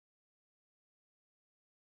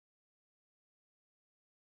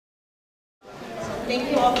Thank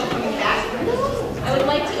you all for coming back. I would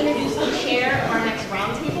like to introduce the chair of our next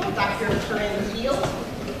roundtable, Dr. Corrine Field.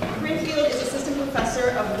 Corrine Field is Assistant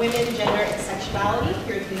Professor of Women, Gender, and Sexuality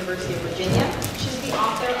here at the University of Virginia. She's the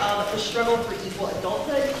author of The Struggle for Equal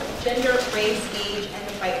Adulthood, Gender, Race, Age, and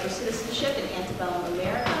the Fight for Citizenship in Antebellum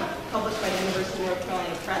America, published by the University of North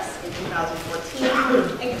Carolina Press in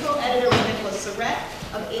 2014, and co-editor with Nicholas Surrett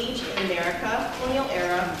of Age in America, Colonial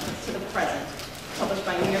Era to the Present, published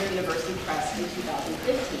by New York University Press in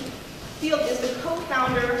 2015. Field is the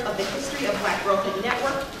co-founder of the History of Black Girlhood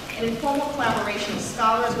Network, an informal collaboration of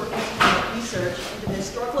scholars working to conduct research into the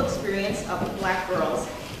historical experience of Black girls,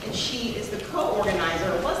 and she is the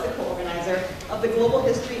co-organizer, or was the co-organizer, of the Global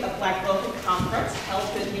History of Black Girlhood Conference held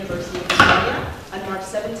here at the University of Virginia on March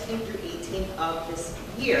 17th through 18th of this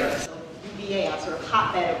year. So UVA, a sort of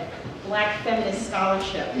hotbed of Black feminist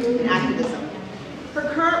scholarship and activism. Her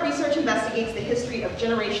current research investigates the history of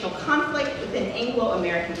generational conflict within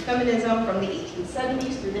Anglo-American feminism from the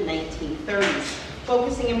 1870s through the 1930s,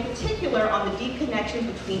 focusing in particular on the deep connection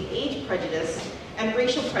between age prejudice and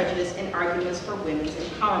racial prejudice in arguments for women's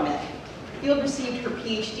empowerment. Field received her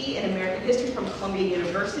PhD in American History from Columbia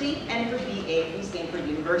University and her BA from Stanford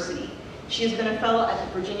University. She has been a fellow at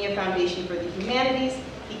the Virginia Foundation for the Humanities,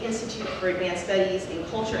 the Institute for Advanced Studies in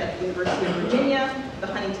Culture at the University of Virginia, the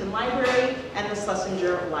Huntington Library, and the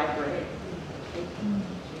Schlesinger Library.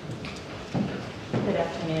 Good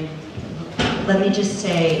afternoon. Let me just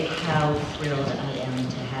say how thrilled I am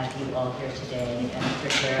to have you all here today, and for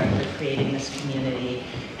Tera for creating this community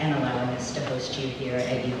and allowing us to host you here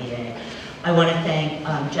at UVA. I want to thank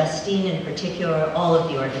Justine in particular, all of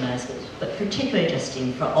the organizers, but particularly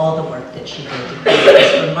Justine for all the work that she did to create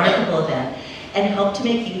this remarkable event and help to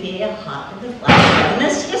make UVA a hotbed of Black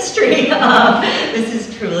feminist history. This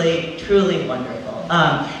is truly, truly wonderful.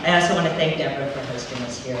 I also want to thank Deborah for hosting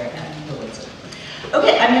us here at the Woodson.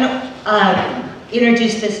 Okay, I'm going to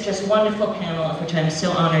introduce this just wonderful panel of which I'm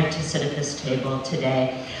so honored to sit at this table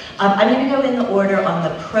today. I'm going to go in the order on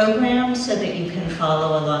the program so that you can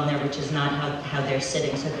follow along there, which is not how they're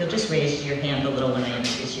sitting. So if you'll just raise your hand a little when I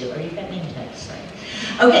introduce you. Or you've got name tags,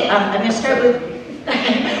 right? Okay, I'm going to start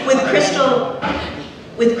with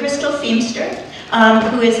Crystal Feimster,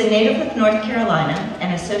 who is a native of North Carolina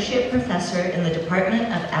and associate professor in the Department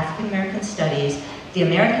of African American Studies, the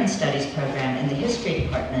American Studies program in the History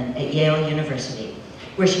Department at Yale University,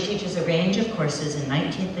 where she teaches a range of courses in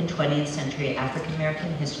 19th and 20th century African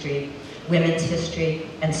American history, women's history,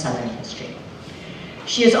 and Southern history.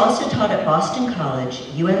 She has also taught at Boston College,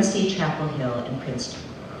 UNC Chapel Hill, and Princeton.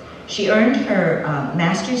 She earned her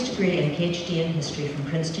master's degree and PhD in history from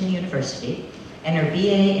Princeton University and her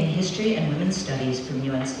BA in history and women's studies from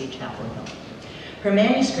UNC Chapel Hill. Her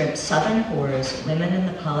manuscript, Southern Horrors, Women in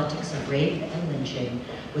the Politics of Rape and Lynching,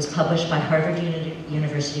 was published by Harvard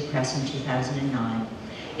University Press in 2009.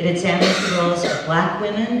 It examines the roles of Black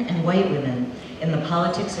women and white women in the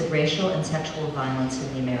politics of racial and sexual violence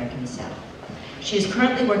in the American South. She is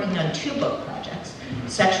currently working on 2 book projects,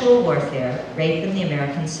 Sexual Warfare, Rape in the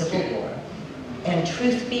American Civil War, and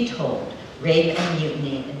Truth Be Told, Rape and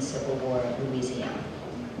Mutiny in Civil War, Louisiana.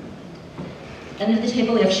 Under the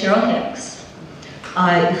table we have Cheryl Hicks,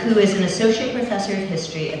 who is an associate professor of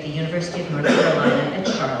history at the University of North Carolina at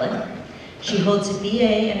Charlotte. She holds a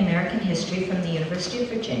BA in American history from the University of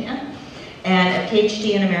Virginia and a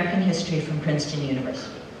PhD in American history from Princeton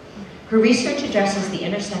University. Her research addresses the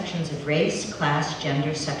intersections of race, class,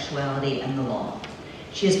 gender, sexuality, and the law.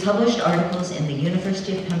 She has published articles in the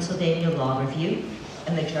University of Pennsylvania Law Review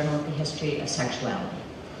and the Journal of the History of Sexuality.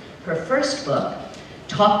 Her first book,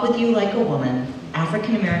 Talk With You Like a Woman,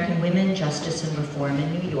 African American Women, Justice, and Reform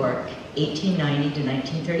in New York, 1890 to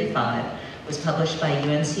 1935, was published by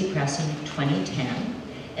UNC Press in 2010,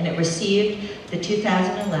 and it received the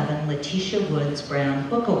 2011 Letitia Woods Brown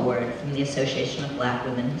Book Award from the Association of Black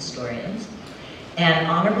Women Historians, and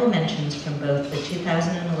honorable mentions from both the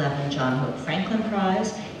 2011 John Hope Franklin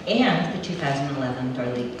Prize and the 2011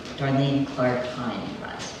 Darlene Clark Hine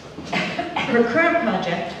Prize. Her current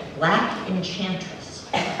project, Black Enchantress,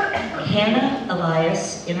 Hannah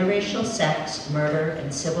Elias, Interracial Sex, Murder,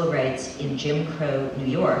 and Civil Rights in Jim Crow,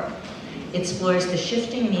 New York, explores the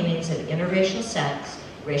shifting meanings of interracial sex,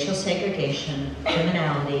 racial segregation,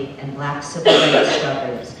 criminality, and Black civil rights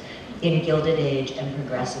struggles in Gilded Age and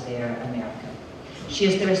Progressive Era America. She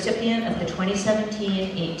is the recipient of the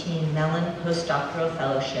 2017-18 Mellon Postdoctoral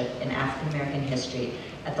Fellowship in African American History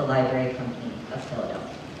at the Library Company of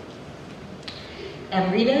Philadelphia.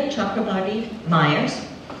 Amrita Chakrabarti Myers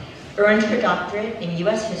earned her doctorate in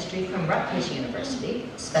U.S. history from Rutgers University,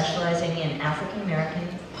 specializing in African American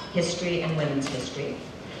history and women's history.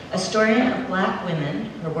 A historian of Black women,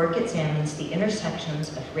 her work examines the intersections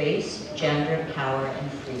of race, gender, power,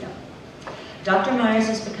 and freedom. Dr. Myers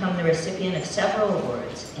has become the recipient of several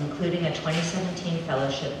awards, including a 2017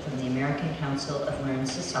 fellowship from the American Council of Learned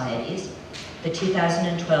Societies, the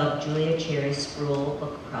 2012 Julia Cherry Spruill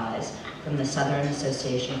Book Prize from the Southern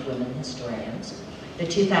Association of Women Historians, the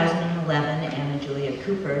 2011 Anna Julia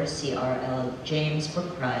Cooper C.R.L. James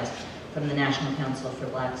Book Prize from the National Council for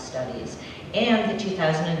Black Studies, and the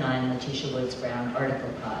 2009 Letitia Woods Brown Article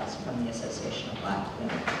Prize from the Association of Black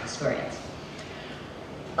Women Historians.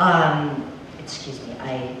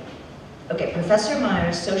 Professor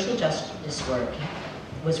Myers' social justice work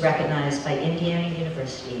was recognized by Indiana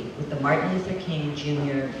University with the Martin Luther King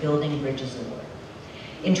Jr. Building Bridges Award.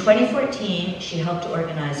 In 2014, she helped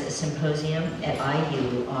organize a symposium at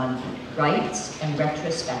IU on rights and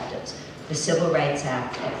retrospectives, the Civil Rights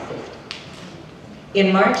Act at 50.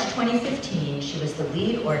 In March 2015, she was the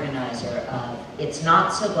lead organizer of It's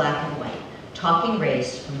Not So Black and White, Talking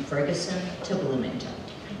Race from Ferguson to Bloomington,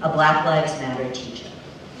 a Black Lives Matter teach-in.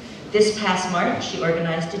 This past March, she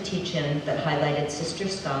organized a teach-in that highlighted sister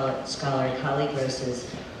scholar Kali Gross's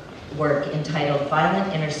work entitled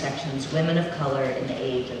Violent Intersections, Women of Color in the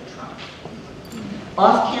Age of Trump.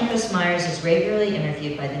 Off-campus, Myers is regularly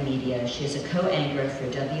interviewed by the media. She is a co-anchor for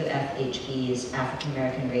WFHB's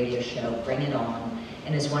African-American radio show, Bring It On,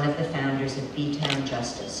 and is one of the founders of B-Town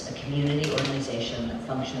Justice, a community organization that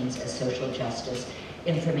functions as social justice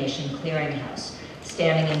information clearinghouse,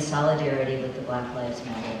 standing in solidarity with the Black Lives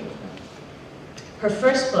Matter movement. Her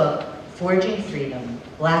first book, Forging Freedom,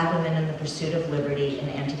 Black Women in the Pursuit of Liberty in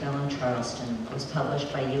Antebellum Charleston, was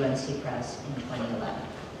published by UNC Press in 2011.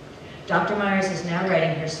 Dr. Myers is now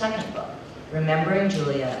writing her second book, Remembering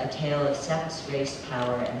Julia, A Tale of Sex, Race,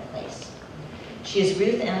 Power, and Place. She is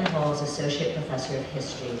Ruth Ann Hall's Associate Professor of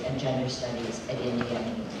History and Gender Studies at Indiana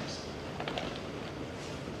University.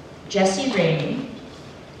 Jessie, Ramey,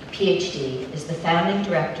 PhD, is the founding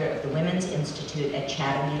director of the Women's Institute at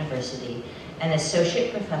Chatham University and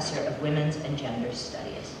Associate Professor of Women's and Gender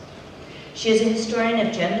Studies. She is a historian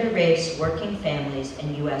of gender, race, working families,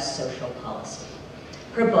 and U.S. social policy.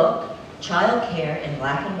 Her book, Child Care in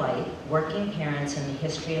Black and White, Working Parents and the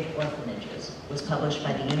History of Orphanages, was published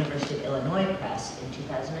by the University of Illinois Press in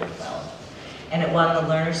 2012, and it won the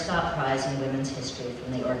Lerner Scott Prize in Women's History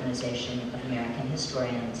from the Organization of American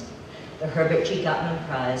Historians, the Herbert G. Gutman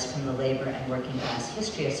Prize from the Labor and Working Class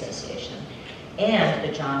History Association, and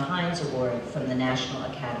the John Hines Award from the National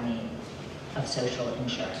Academy of Social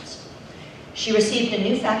Insurance. She received a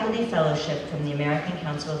new faculty fellowship from the American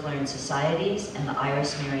Council of Learned Societies and the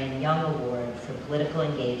Iris Marion Young Award for Political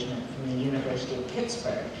Engagement from the University of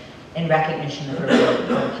Pittsburgh in recognition of her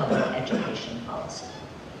work on public education policy.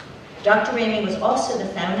 Dr. Ramey was also the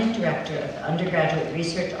founding director of the Undergraduate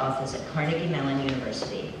Research Office at Carnegie Mellon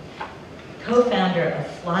University, co-founder of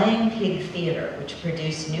Flying Pig Theater, which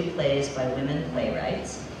produced new plays by women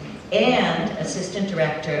playwrights, and assistant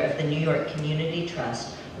director of the New York Community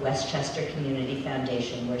Trust Westchester Community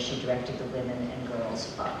Foundation, where she directed the Women and Girls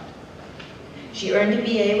Fund. She earned a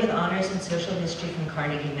BA with honors in social history from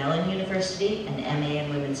Carnegie Mellon University, an MA in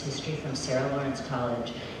women's history from Sarah Lawrence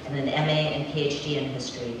College, and an MA and PhD in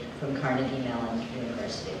history from Carnegie Mellon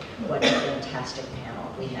University. What a fantastic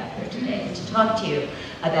panel we have here today to talk to you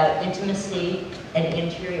about intimacy and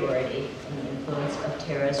interiority and the influence of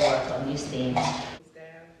Tera's work on these themes.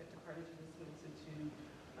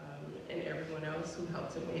 And everyone else who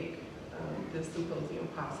helped to make this symposium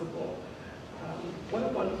possible. What a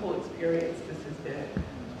wonderful experience this has been.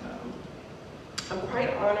 I'm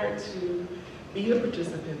quite honored to be a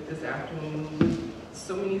participant this afternoon with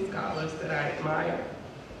so many scholars that I admire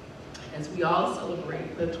as we all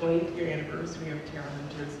celebrate the 20th year anniversary of Tera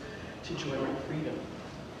Hunter's To Joy My Freedom.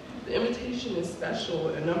 The invitation is special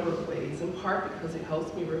in a number of ways, in part because it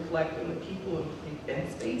helps me reflect on the people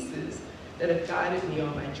and spaces that have guided me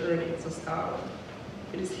on my journey as a scholar.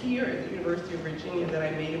 It is here at the University of Virginia that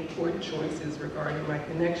I made important choices regarding my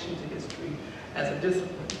connection to history as a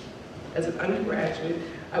discipline. As an undergraduate,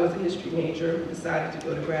 I was a history major who decided to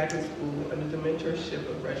go to graduate school under the mentorship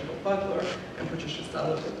of Reginald Butler and Patricia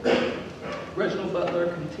Sullivan. Reginald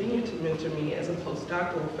Butler continued to mentor me as a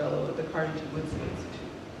postdoctoral fellow at the Carnegie Woodson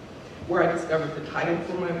Institute, where I discovered the title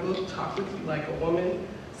for my book, Talk With You Like a Woman,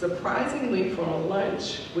 surprisingly from a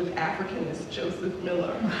lunch with Africanist Joseph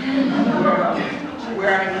Miller,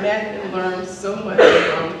 where I met and learned so much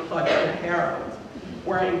from Claudina Harold,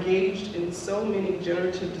 where I engaged in so many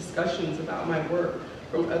generative discussions about my work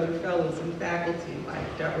from other fellows and faculty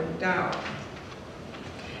like Deborah McDowell.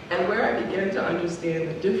 and where I began to understand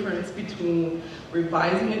the difference between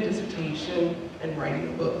revising a dissertation and writing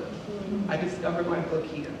a book. I discovered my book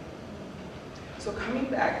here. So coming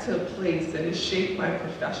back to a place that has shaped my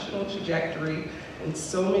professional trajectory in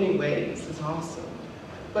so many ways is awesome.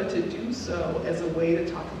 But to do so as a way to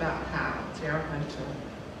talk about how Tera Hunter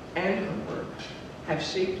and her work have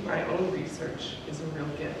shaped my own research is a real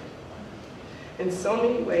gift. In so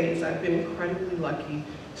many ways, I've been incredibly lucky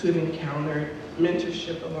to have encountered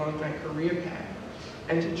mentorship along my career path,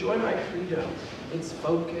 and to join my freedom, its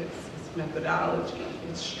focus, its methodology,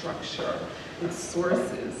 its structure, its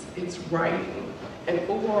sources, its writing, and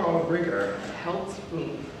overall rigor helped to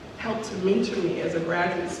mentor me as a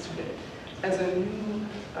graduate student, as a new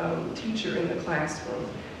teacher in the classroom,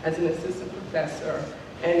 as an assistant professor,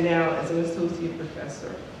 and now as an associate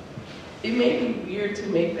professor. It may be weird to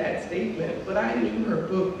make that statement, but I knew her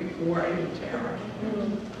book before I knew Tera.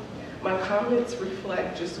 My comments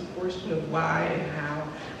reflect just a portion of why and how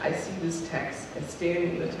I see this text as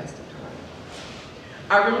standing the test of time.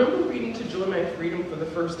 I remember reading To Joy My Freedom for the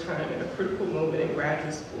first time at a critical moment in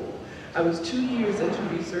graduate school. I was 2 years into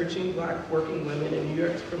researching Black working women in New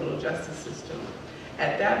York's criminal justice system.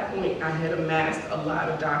 At that point, I had amassed a lot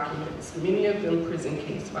of documents, many of them prison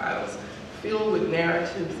case files, filled with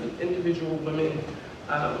narratives of individual women,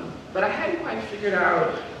 but I hadn't quite figured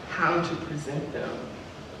out how to present them.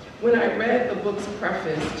 When I read the book's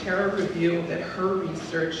preface, Tera revealed that her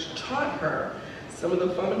research taught her some of the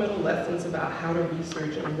fundamental lessons about how to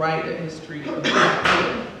research and write a history of Black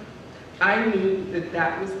women. I knew that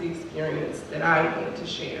that was the experience that I wanted to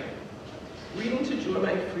share. Reading To Joy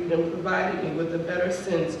My Freedom provided me with a better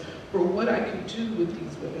sense for what I could do with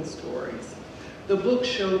these women's stories. The book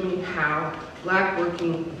showed me how Black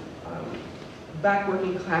working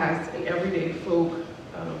class and everyday folk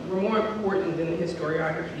were more important than the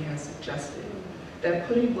historiography has suggested. That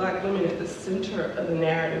putting Black women at the center of the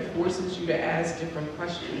narrative forces you to ask different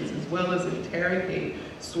questions as well as interrogate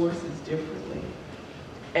sources differently.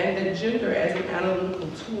 And that gender as an analytical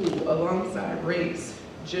tool alongside race,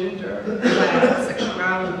 gender, class,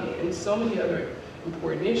 sexuality, and so many other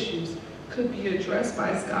important issues could be addressed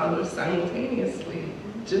by scholars simultaneously,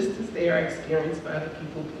 just as they are experienced by the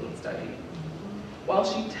people being studied. While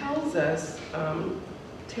she tells us,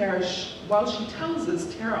 Tera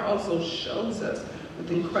also shows us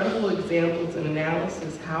with incredible examples and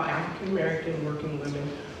analysis how African-American working women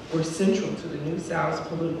were central to the New South's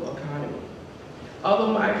political economy.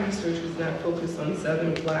 Although my research was not focused on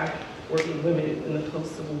Southern Black working women in the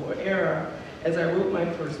post-Civil War era, as I wrote my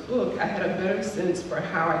first book, I had a better sense for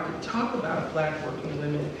how I could talk about Black working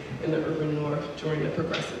women in the urban North during the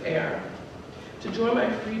Progressive era. To Joy My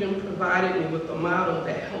Freedom provided me with a model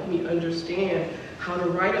that helped me understand how to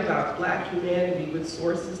write about Black humanity with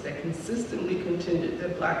sources that consistently contended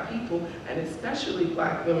that Black people, and especially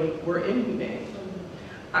Black women, were inhumane.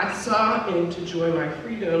 I saw in To Joy My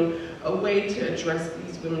Freedom a way to address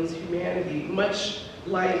these women's humanity, much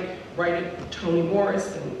like writer Toni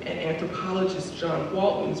Morrison and anthropologist John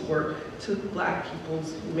Walton's work took Black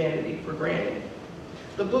people's humanity for granted.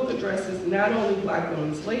 The book addresses not only Black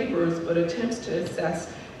women's labors, but attempts to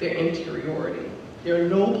assess their interiority, their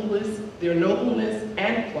nobleness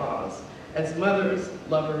and flaws as mothers,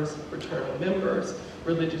 lovers, fraternal members,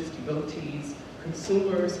 religious devotees,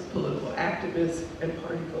 consumers, political activists, and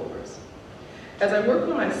partygoers. As I work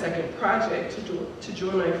on my second project, To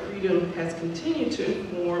Joy My Freedom has continued to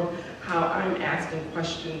inform how I'm asking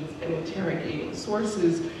questions and interrogating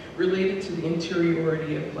sources related to the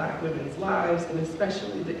interiority of Black women's lives, and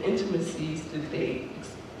especially the intimacies that they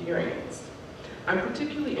experienced. I'm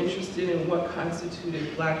particularly interested in what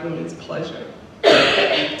constituted Black women's pleasure.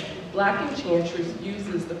 Black Enchantress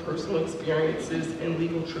uses the personal experiences and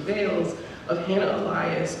legal travails of Hannah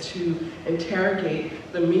Elias to interrogate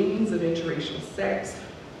the meanings of interracial sex,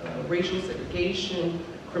 racial segregation,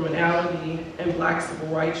 criminality, and Black civil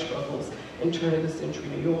rights struggles in turn-of-the-century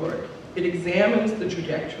New York. It examines the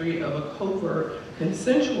trajectory of a covert,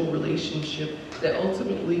 consensual relationship that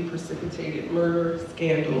ultimately precipitated murder,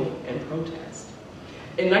 scandal, and protest.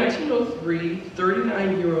 In 1903,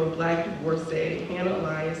 39-year-old Black divorcee Hannah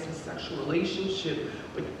Elias' sexual relationship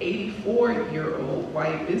with 84-year-old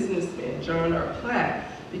white businessman John R.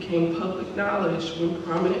 Platt became public knowledge when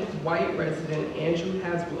prominent white resident Andrew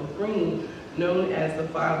Haswell Green, known as the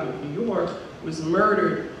Father of New York, was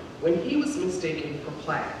murdered when he was mistaken for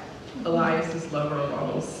Platt, Elias' lover of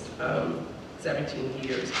almost 17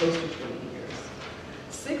 years, close to 20 years.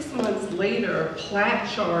 6 months later, Platt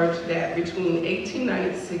charged that between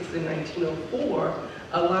 1896 and 1904,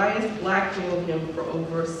 Elias blackmailed him for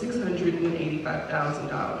over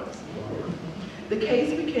 $685,000. The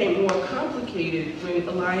case became more complicated when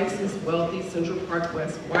Elias's wealthy Central Park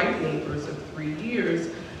West white neighbors of 3 years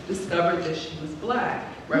discovered that she was Black,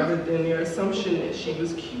 rather than their assumption that she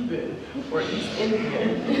was Cuban or East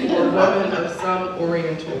Indian or a woman of some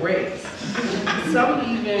Oriental race. Some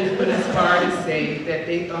even went as far to say that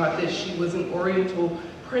they thought that she was an Oriental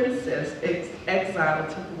princess exiled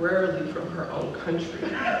temporarily from her own country.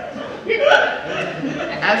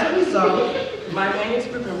 As a result, my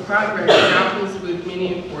manuscript in progress grapples with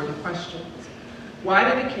many important questions. Why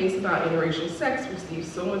did a case about interracial sex receive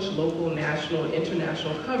so much local, national, and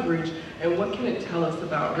international coverage, and what can it tell us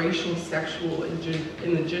about racial, sexual, and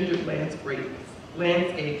the gendered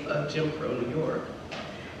landscape of Jim Crow New York?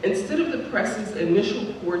 Instead of the press's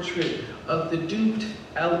initial portrait of the duped,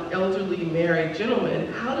 elderly married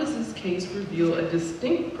gentleman, how does this case reveal a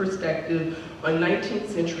distinct perspective on 19th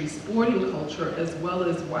century sporting culture as well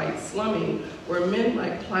as white slumming, where men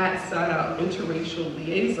like Platt sought out interracial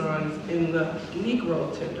liaisons in the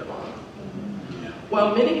Negro tenderloin?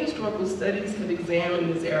 While many historical studies have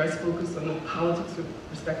examined this era's focus on the politics of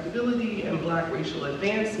respectability and Black racial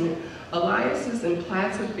advancement, Elias's and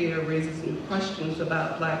Platt's affair raises new questions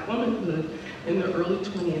about Black womanhood in the early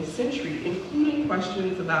 20th century, including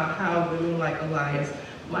questions about how women like Elias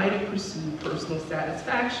might have pursued personal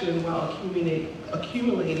satisfaction while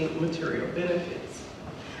accumulating material benefits.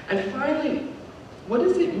 And finally, what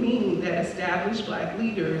does it mean that established Black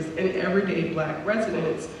leaders and everyday Black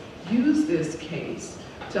residents use this case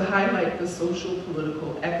to highlight the social,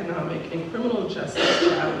 political, economic, and criminal justice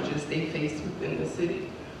challenges they face within the city?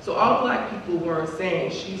 So all Black people weren't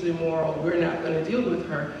saying she's immoral, we're not going to deal with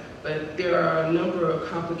her, but there are a number of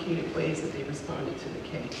complicated ways that they responded to the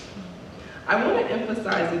case. I want to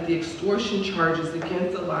emphasize that the extortion charges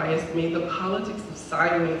against Elias made the politics of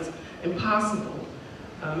silence impossible,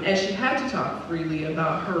 as she had to talk freely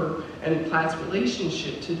about her and Platt's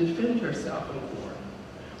relationship to defend herself in court.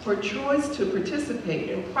 Her choice to participate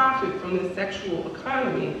and profit from the sexual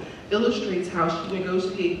economy illustrates how she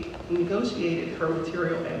negotiated her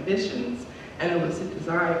material ambitions and illicit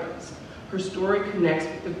desires. Her story connects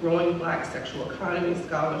with the growing Black sexual economy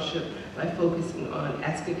scholarship by focusing on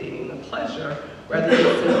excavating the pleasure rather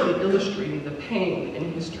than simply illustrating the pain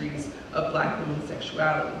and histories of Black women's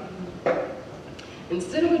sexuality.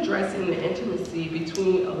 Instead of addressing the intimacy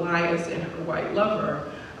between Elias and her white lover,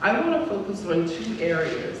 I want to focus on 2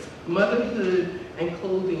 areas, motherhood and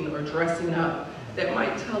clothing or dressing up, that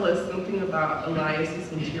might tell us something about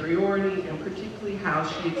Elias's interiority and particularly how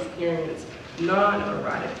she experienced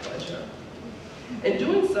non-erotic pleasure. In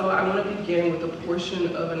doing so, I want to begin with a portion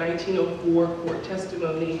of a 1904 court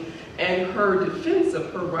testimony and her defense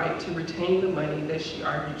of her right to retain the money that she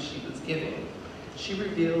argued she was given. She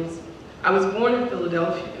reveals, "I was born in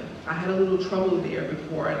Philadelphia. I had a little trouble there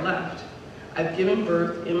before I left. I've given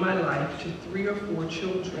birth in my life to 3 or 4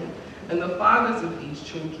 children, and the fathers of these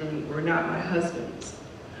children were not my husbands.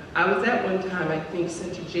 I was at one time, I think,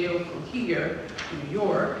 sent to jail from here, New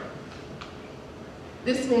York.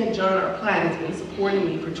 This man, John R. Platt, has been supporting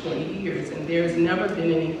me for 20 years, and there's never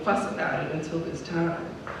been any fuss about it until this time.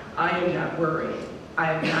 I am not worried. I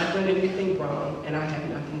have not done anything wrong, and I have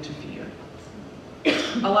nothing to fear."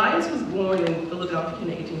 Elias was born in Philadelphia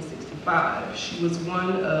in 1865. She was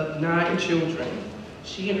one of 9 children.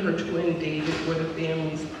 She and her twin David were the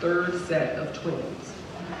family's 3rd set of twins.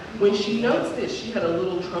 When she notes that she had a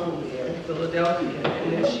little trouble there in Philadelphia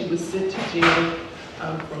and that she was sent to jail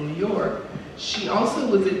from New York, she also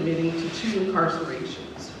was admitting to 2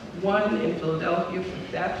 incarcerations, one in Philadelphia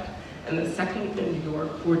for theft and the second in New York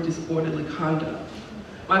for disorderly conduct.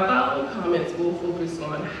 My following comments will focus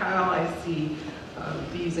on how I see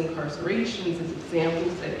these incarcerations as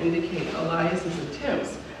examples that indicate Elias's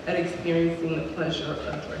attempts at experiencing the pleasure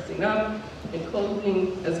of dressing up in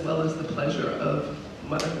clothing, as well as the pleasure of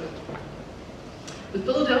motherhood. The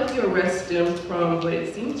Philadelphia arrest stemmed from what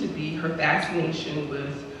it seemed to be her fascination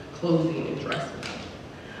with clothing and dressing.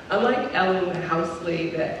 Unlike Ellen, the house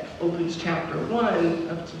slave that opens chapter 1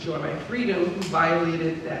 of To Joy My Freedom, who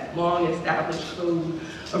violated that long-established code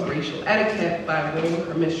of racial etiquette by wearing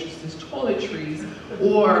her mistress's toiletries,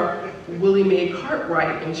 or Willie Mae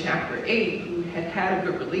Cartwright in chapter 8, who had had a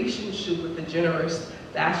good relationship with a generous,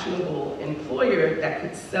 fashionable employer that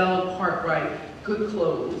could sell Cartwright good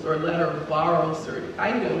clothes or let her borrow certain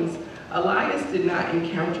items, Elias did not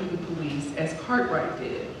encounter the police as Cartwright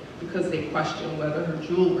did, because they questioned whether her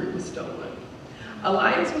jewelry was stolen.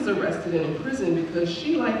 Elias was arrested and imprisoned because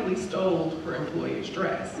she likely stole her employer's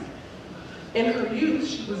dress. In her youth,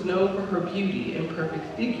 she was known for her beauty and perfect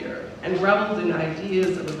figure, and reveled in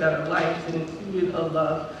ideas of a better life that included a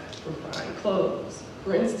love for fine clothes.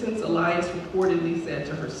 For instance, Elias reportedly said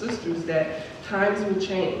to her sisters that times will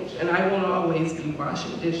change and I won't always be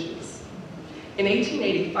washing dishes. In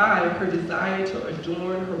 1885, her desire to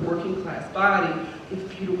adorn her working class body with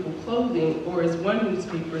beautiful clothing, or as one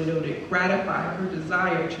newspaper noted, gratify her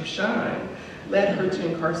desire to shine, led her to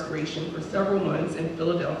incarceration for several months in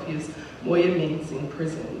Philadelphia's Moyamensing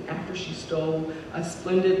prison after she stole a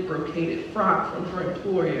splendid brocaded frock from her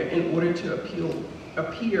employer in order to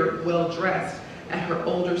appear well-dressed at her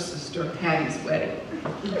older sister Hattie's wedding.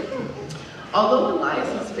 Although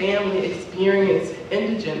Elias's family experienced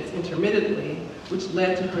indigence intermittently, which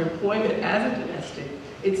led to her employment as a domestic,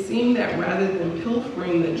 it seemed that rather than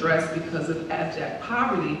pilfering the dress because of abject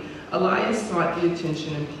poverty, Elias sought the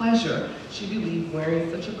attention and pleasure she believed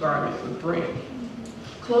wearing such a garment would bring.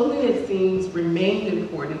 Clothing, it seems, remained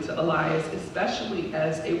important to Elias, especially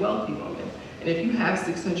as a wealthy woman. And if you have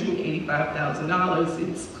 $685,000,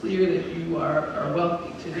 it's clear that you are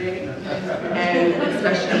wealthy today, and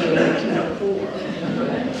especially in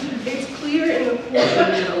 1904. It's clear in the courtroom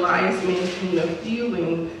that Elias maintained a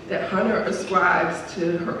feeling that Hunter ascribes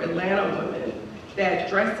to her Atlanta women, that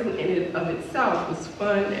dressing in and of itself was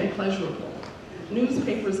fun and pleasurable.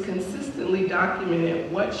 Newspapers consistently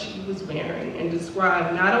documented what she was wearing and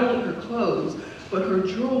described not only her clothes, but her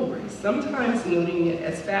jewelry, sometimes noting it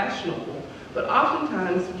as fashionable, but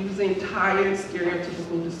oftentimes using tired,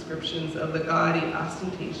 stereotypical descriptions of the gaudy,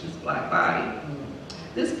 ostentatious black body.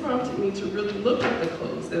 This prompted me to really look at the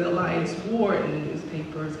clothes that Elias wore in the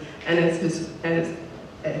newspapers, and as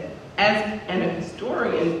a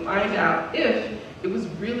historian, find out if it was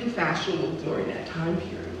really fashionable during that time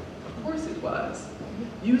period. Of course it was.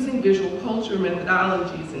 Using visual culture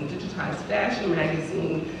methodologies in digitized fashion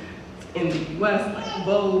magazines in the US, like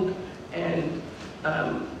Vogue, and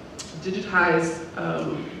digitized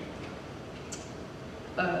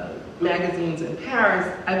magazines in Paris,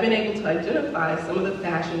 I've been able to identify some of the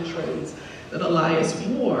fashion trends that Elias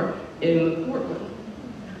wore in the courtroom.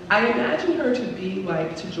 I imagine her to be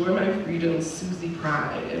like To Joy My Freedom's Susie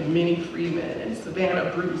Pride and Minnie Freeman and Savannah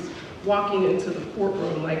Bruce, walking into the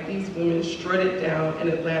courtroom like these women strutted down an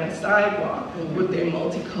Atlanta sidewalk with their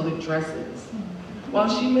multicolored dresses. While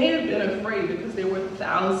she may have been afraid because there were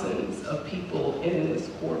thousands of people in this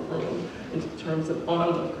courtroom in terms of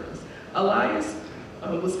onlookers, Elias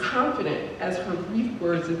was confident, as her brief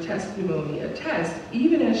words of testimony attest,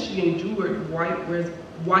 even as she endured white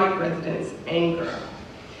residents' anger.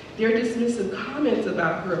 Their dismissive comments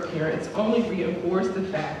about her appearance only reinforced the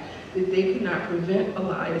fact that they could not prevent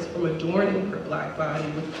Elias from adorning her black body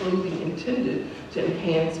with clothing intended to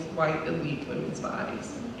enhance white elite women's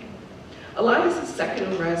bodies. Elias'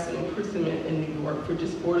 second arrest and imprisonment in New York for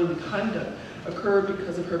disorderly conduct occurred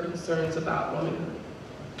because of her concerns about womanhood,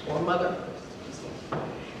 or motherhood.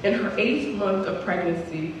 In her 8th month of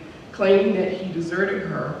pregnancy, claiming that he deserted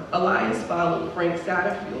her, Elias followed Frank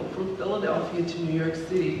Satterfield from Philadelphia to New York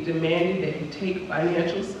City, demanding that he take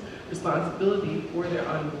financial responsibility for their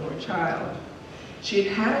unborn child. She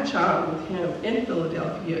had had a child with him in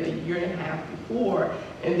Philadelphia a year and a half before,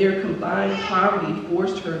 and their combined poverty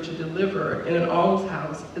forced her to deliver in an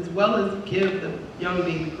almshouse, as well as give the young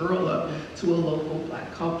baby girl up to a local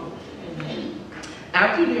black couple.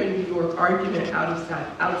 After their New York argument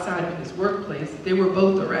outside of his workplace, they were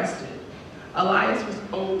both arrested. Elias was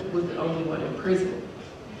the only one in prison.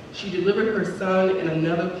 She delivered her son in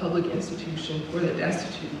another public institution for the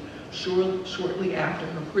destitute shortly after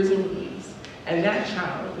her prison release, and that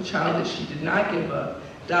child, the child that she did not give up,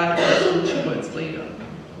 died less than 2 months later.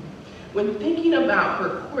 When thinking about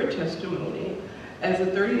her court testimony as a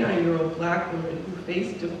 39-year-old black woman who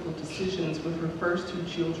faced difficult decisions with her first 2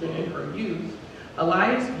 children in her youth,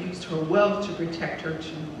 Elias used her wealth to protect her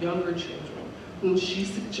 2 younger children, whom she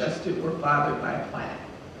suggested were fathered by Platt.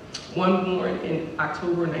 One born in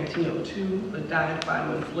October 1902, but died 5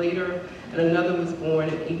 months later, and another was born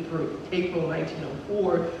in April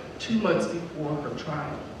 1904, 2 months before her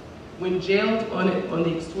trial. When jailed on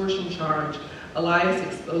the extortion charge, Elias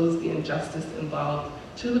exposed the injustice involved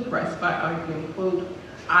to the press by arguing, quote,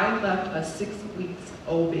 "I left a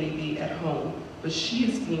 6-week-old baby at home, but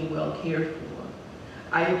she is being well cared for.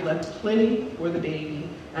 I have left plenty for the baby,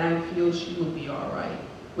 and I feel she will be all right."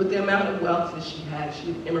 With the amount of wealth that she had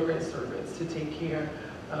immigrant servants to take care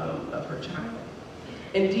of her child.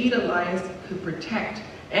 Indeed, Elias could protect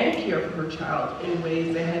and care for her child in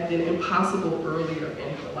ways that had been impossible earlier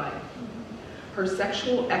in her life. Her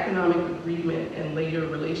sexual economic agreement and later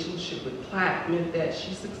relationship with Platt meant that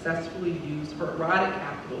she successfully used her erotic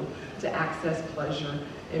capital to access pleasure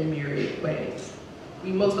in myriad ways.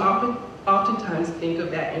 We most oftentimes think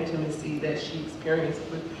of that intimacy that she experienced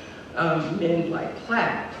with men like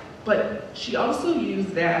plaid. But she also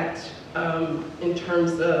used that in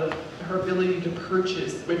terms of her ability to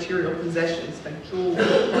purchase material possessions like jewelry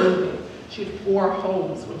and clothing. She had 4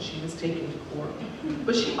 homes when she was taken to court.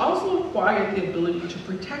 But she also acquired the ability to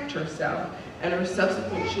protect herself and her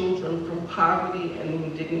subsequent children from poverty and the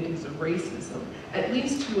indignities of racism, at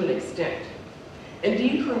least to an extent.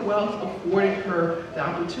 Indeed, her wealth afforded her the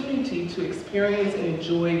opportunity to experience and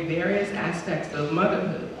enjoy various aspects of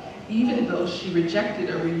motherhood, even though she rejected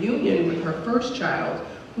a reunion with her first child,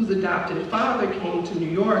 whose adopted father came to New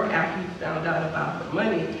York after he found out about her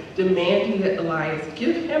money, demanding that Elias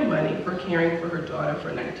give him money for caring for her daughter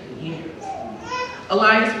for 19 years.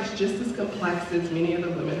 Elias was just as complex as many of the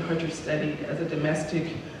women Hunter studied as a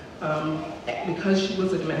domestic, because she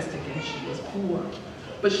was a domestic and she was poor.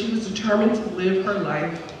 But she was determined to live her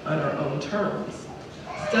life on her own terms.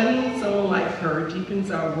 Studying someone like her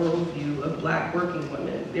deepens our worldview of Black working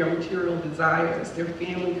women, their material desires, their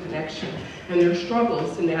family connection, and their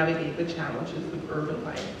struggles to navigate the challenges of urban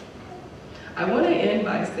life. I want to end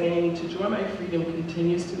by saying To Joy My Freedom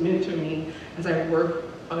continues to mentor me as I work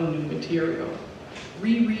on new material.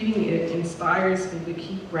 Rereading it inspires me to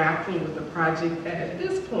keep grappling with a project that at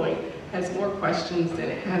this point has more questions than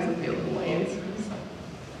it has available answers.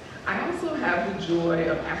 I also have the joy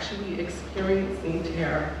of actually experiencing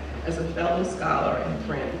Tera as a fellow scholar and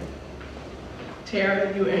friend.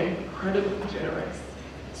 Tera, you are incredibly generous,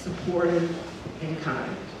 supportive, and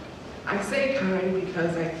kind. I say kind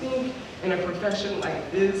because I think in a profession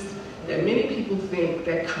like this that many people think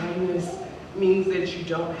that kindness means that you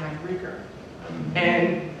don't have rigor.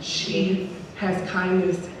 And she has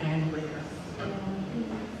kindness and rigor.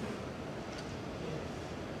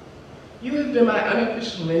 You have been my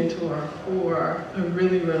unofficial mentor for a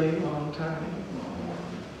really, really long time.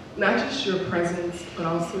 Not just your presence, but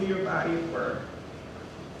also your body of work.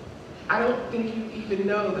 I don't think you even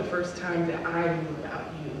know the first time that I knew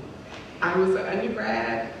about you. I was an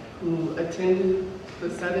undergrad who attended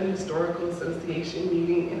the Southern Historical Association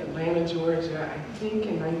meeting in Atlanta, Georgia, I think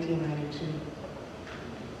in 1992.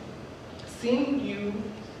 Seeing you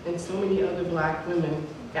and so many other Black women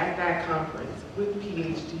at that conference with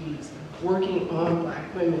PhDs working on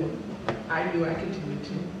Black women, I knew I could do it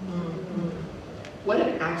too. What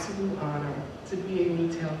an absolute honor to be able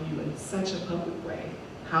to tell you in such a public way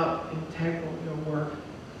how integral your work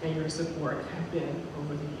and your support have been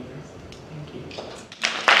over the years. Thank you.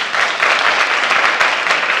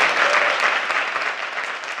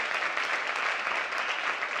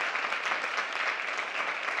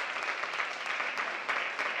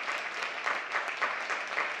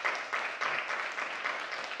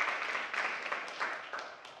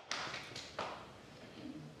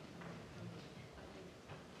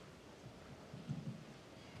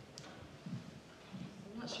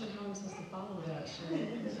 How I'm supposed to follow that, Cheryl.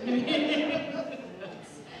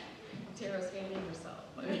 Tera's handling herself.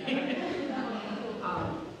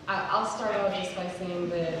 I'll start out just by saying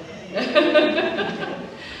that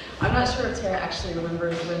I'm not sure if Tera actually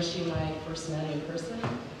remembers when she and I first met in person,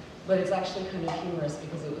 but it's actually kind of humorous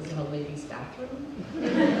because it was in a ladies' bathroom.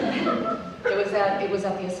 It was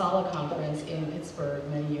at the Asala conference in Pittsburgh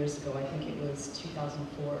many years ago. I think it was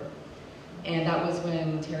 2004. And that was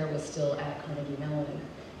when Tera was still at Carnegie Mellon.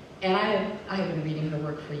 And I had been reading her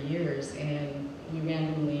work for years, and we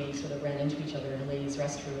randomly sort of ran into each other in a ladies'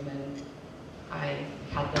 restroom, and I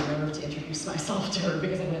had the nerve to introduce myself to her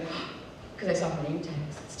because I saw her name tag,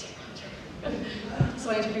 it's Tera.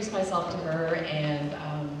 So I introduced myself to her, and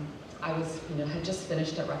I was, had just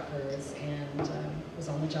finished at Rutgers and was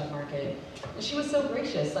on the job market. And she was so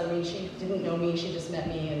gracious. I mean, she didn't know me, she just met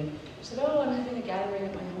me, and she said, "Oh, I'm having a gathering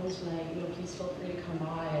at my home tonight, please feel free to come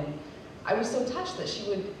by." And I was so touched that she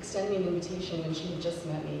would extend me an invitation when she had just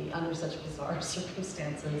met me under such bizarre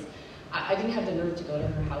circumstances. I didn't have the nerve to go to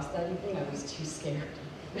her house that evening. I was too scared.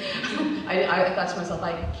 I thought to myself,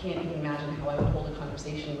 I can't even imagine how I would hold a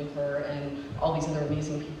conversation with her and all these other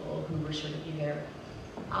amazing people who were sure to be there.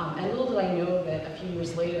 And little did I know that a few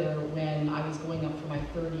years later, when I was going up for my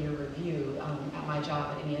third-year review at my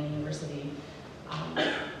job at Indiana University,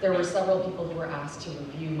 there were several people who were asked to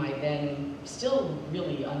review my then still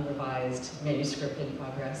really unrevised manuscript in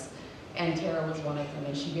progress, and Tera was one of them,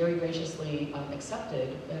 and she very graciously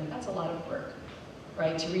accepted, and that's a lot of work,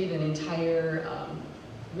 right? To read an entire,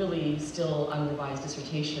 really still unrevised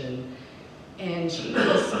dissertation, and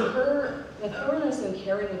the thoroughness and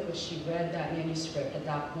caring with which she read that manuscript at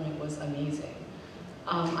that point was amazing.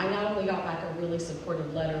 I not only got back a really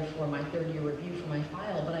supportive letter for my third-year review for my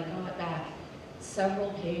file, but I got back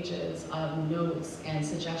several pages of notes and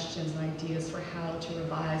suggestions and ideas for how to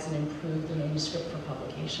revise and improve the manuscript for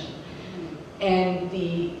publication. And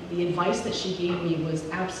the advice that she gave me was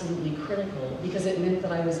absolutely critical, because it meant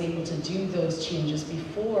that I was able to do those changes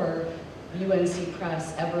before UNC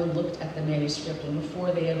Press ever looked at the manuscript and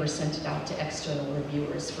before they ever sent it out to external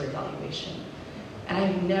reviewers for evaluation. And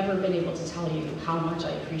I've never been able to tell you how much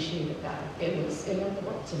I appreciated that. It meant the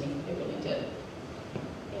world to me, it really did.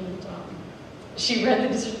 And she read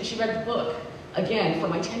the book, again, for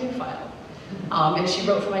my tenure file. And she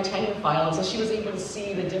wrote for my tenure file, and so she was able to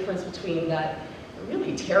see the difference between that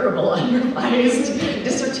really terrible, unrevised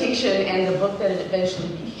dissertation and the book that it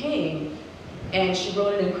eventually became. And she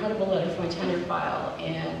wrote an incredible letter for my tenure file,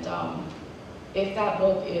 and if that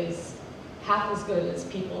book is half as good as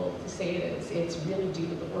people say it is, it's really due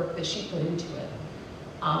to the work that she put into it.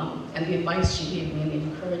 And the advice she gave me and the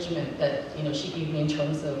encouragement that she gave me in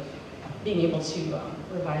terms of being able to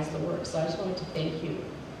revise the work. So I just wanted to thank you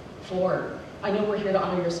for, I know we're here to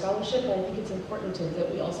honor your scholarship, but I think it's important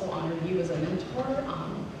that we also honor you as a mentor.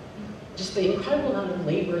 Just the incredible amount of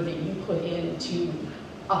labor that you put into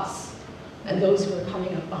us and those who are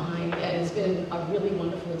coming up behind. And it's been a really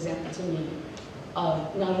wonderful example to me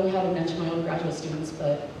of not only how to mentor my own graduate students,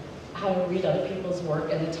 but how to read other people's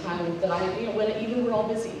work, and the time that when even we're all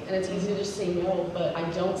busy, and it's easy to just say no, but I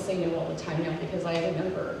don't say no all the time now, because I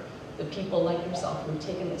remember the people like yourself who have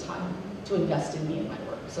taken the time to invest in me and my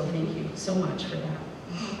work. So thank you so much for that.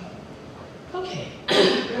 Okay,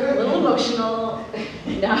 a little emotional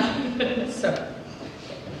now. So,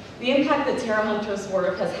 the impact that Tera Hunter's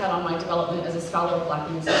work has had on my development as a scholar of Black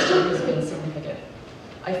women's history has been significant.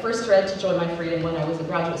 I first read To Joy My Freedom when I was a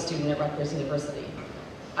graduate student at Rutgers University.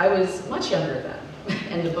 I was much younger then,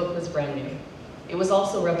 and the book was brand new. It was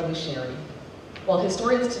also revolutionary. While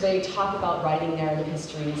historians today talk about writing narrative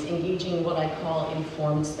histories, engaging in what I call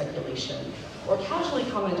informed speculation, or casually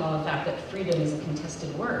comment on the fact that freedom is a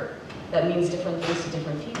contested word that means different things to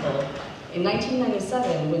different people, in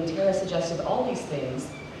 1997, when Tera suggested all these things,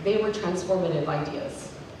 they were transformative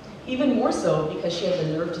ideas. Even more so because she had the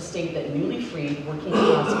nerve to state that newly freed working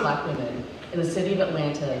class Black women in the city of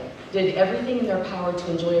Atlanta did everything in their power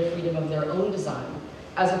to enjoy a freedom of their own design,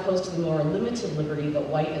 as opposed to the more limited liberty that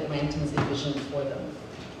white Atlantans envisioned for them.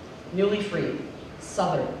 Newly freed,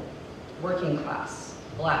 Southern, working class,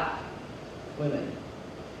 Black women.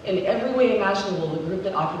 In every way imaginable, the group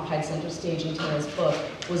that occupied center stage in Tera's book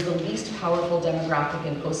was the least powerful demographic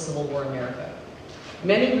in post-Civil War America.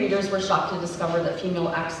 Many readers were shocked to discover that female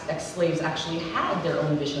ex-slaves actually had their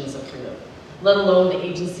own visions of freedom, let alone the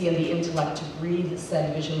agency and the intellect to breathe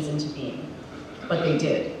said visions into being. But they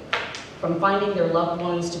did. From finding their loved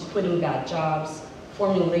ones to quitting bad jobs,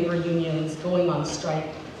 forming labor unions, going on strike,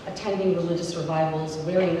 attending religious revivals,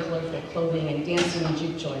 wearing colorful clothing, and dancing in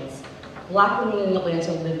juke joints, Black women in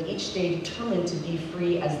Atlanta lived each day determined to be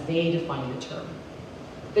free as they defined the term.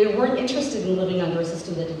 They weren't interested in living under a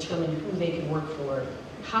system that determined who they could work for,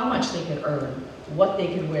 how much they could earn, what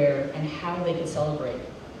they could wear, and how they could celebrate.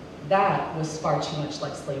 That was far too much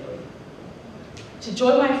like slavery. To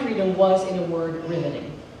Joy My Freedom was, in a word,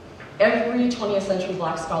 riveting. Every 20th century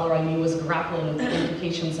Black scholar I knew was grappling with the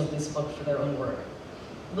implications of this book for their own work.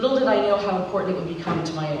 Little did I know how important it would become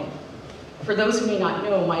to my own. For those who may not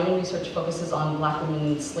know, my own research focuses on Black women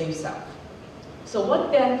in the slave South. So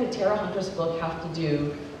what then could Tera Hunter's book have to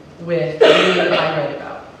do with the women that I write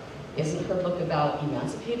about? Isn't her book about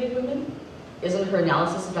emancipated women? Isn't her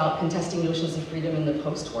analysis about contesting notions of freedom in the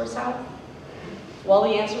post-war South? While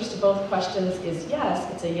the answers to both questions is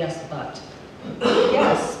yes, it's a yes, but.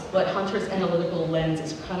 Yes, but Hunter's analytical lens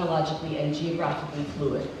is chronologically and geographically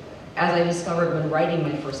fluid, as I discovered when writing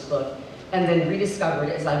my first book, and then rediscovered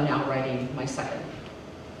as I'm now writing my second.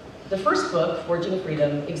 The first book, Forging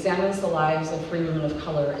Freedom, examines the lives of free women of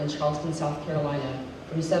color in Charleston, South Carolina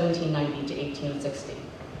from 1790 to 1860.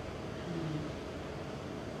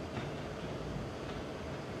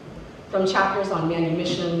 From chapters on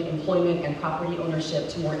manumission, employment, and property ownership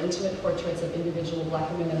to more intimate portraits of individual Black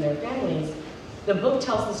women and their families, the book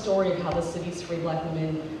tells the story of how the city's free Black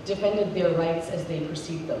women defended their rights as they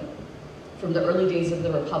perceived them, from the early days of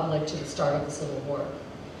the Republic to the start of the Civil War.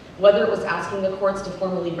 Whether it was asking the courts to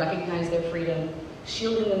formally recognize their freedom,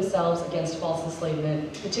 shielding themselves against false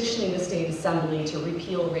enslavement, petitioning the state assembly to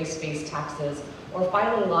repeal race-based taxes, or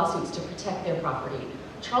filing lawsuits to protect their property,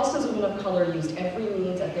 Charleston's women of color used every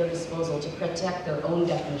means at their disposal to protect their own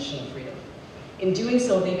definition of freedom. In doing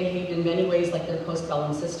so, they behaved in many ways like their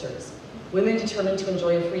postbellum sisters, women determined to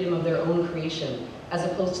enjoy a freedom of their own creation, as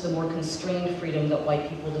opposed to the more constrained freedom that white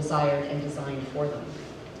people desired and designed for them.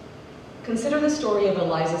 Consider the story of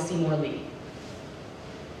Eliza Seymour Lee.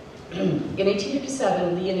 In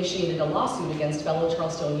 1857, Lee initiated a lawsuit against fellow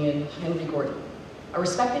Charlestonian Henry Gordon. A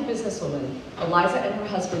respected businesswoman, Eliza and her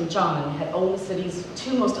husband, John, had owned the city's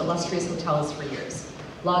two most illustrious hotels for years,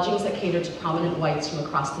 lodgings that catered to prominent whites from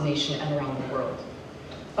across the nation and around the world.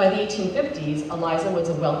 By the 1850s, Eliza was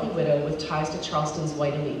a wealthy widow with ties to Charleston's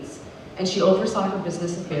white elites, and she oversaw her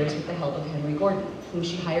business affairs with the help of Henry Gordon, whom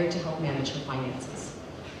she hired to help manage her finances.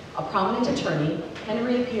 A prominent attorney,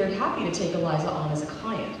 Henry appeared happy to take Eliza on as a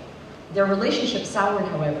client. Their relationship soured,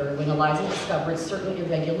 however, when Eliza discovered certain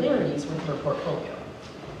irregularities with her portfolio.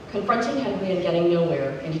 Confronting Henry and getting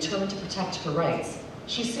nowhere, and determined to protect her rights,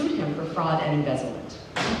 she sued him for fraud and embezzlement.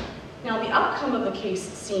 Now, the outcome of the case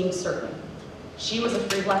seemed certain. She was a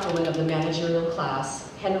free black woman of the managerial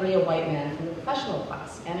class, Henry a white man from the professional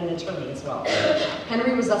class, and an attorney as well.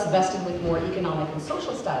 Henry was thus vested with more economic and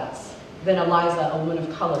social status than Eliza, a woman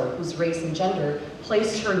of color, whose race and gender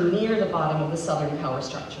placed her near the bottom of the Southern power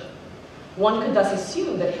structure. One could thus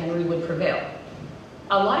assume that Henry would prevail.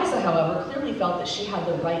 Eliza, however, clearly felt that she had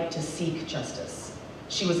the right to seek justice.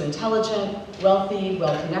 She was intelligent, wealthy,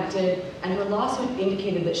 well-connected, and her lawsuit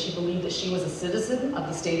indicated that she believed that she was a citizen of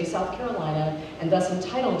the state of South Carolina and thus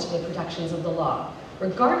entitled to the protections of the law,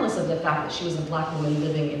 regardless of the fact that she was a black woman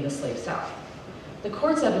living in the slave South. The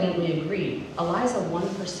courts evidently agreed. Eliza won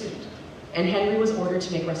her suit, and Henry was ordered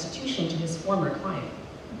to make restitution to his former client.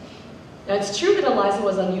 Now, it's true that Eliza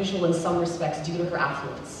was unusual in some respects due to her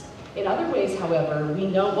affluence. In other ways, however,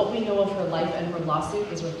 what we know of her life and her lawsuit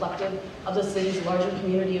is reflective of the city's larger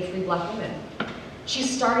community of free black women. She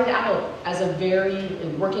started out as a very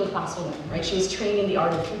working class woman, right? She was trained in the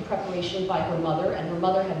art of food preparation by her mother, and her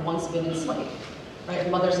mother had once been enslaved, right? Her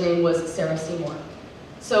mother's name was Sarah Seymour.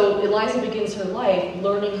 So Eliza begins her life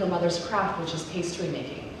learning her mother's craft, which is pastry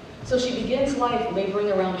making. So she begins life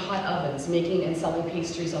laboring around hot ovens, making and selling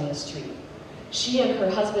pastries on the street. She and her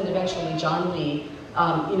husband, eventually John Lee,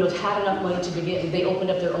 had enough money to begin. They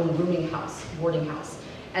opened up their own boarding house.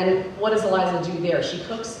 And what does Eliza do there? She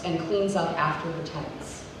cooks and cleans up after her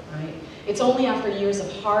tenants, right? It's only after years of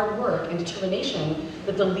hard work and determination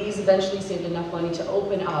that the Lees eventually saved enough money to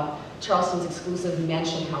open up Charleston's exclusive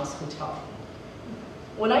Mansion House Hotel.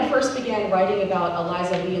 When I first began writing about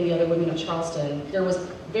Eliza Lee and the other women of Charleston, there was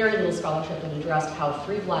very little scholarship that addressed how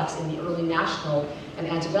free blacks in the early national and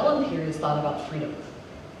antebellum periods thought about freedom.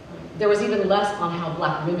 There was even less on how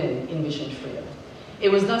black women envisioned freedom. It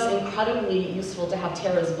was thus incredibly useful to have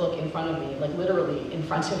Tera's book in front of me, like literally in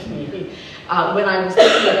front of me, when I was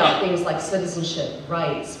thinking about things like citizenship,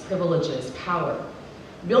 rights, privileges, power.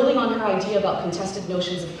 Building on her idea about contested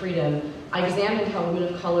notions of freedom, I examined how women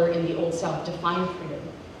of color in the Old South defined freedom,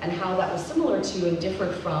 and how that was similar to and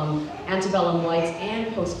different from antebellum whites and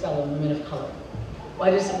postbellum women of color.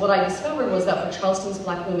 What I discovered was that for Charleston's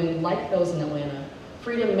black women, like those in Atlanta,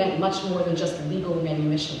 freedom meant much more than just legal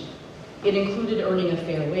manumission. It included earning a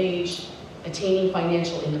fair wage, attaining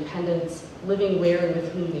financial independence, living where and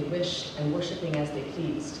with whom they wished, and worshiping as they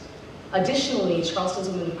pleased. Additionally, Charleston's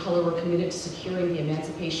women of color were committed to securing the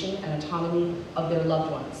emancipation and autonomy of their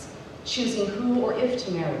loved ones, choosing who or if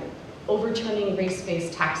to marry, overturning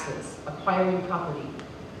race-based taxes, acquiring property,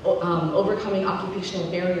 overcoming occupational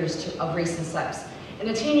barriers of race and sex, and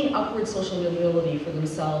attaining upward social mobility for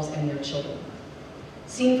themselves and their children.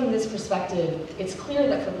 Seen from this perspective, it's clear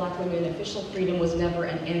that for black women, official freedom was never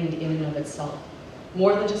an end in and of itself.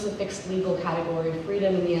 More than just a fixed legal category,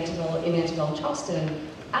 freedom in antebellum Charleston,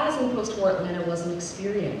 as in post-war Atlanta, was an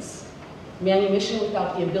experience. Manumission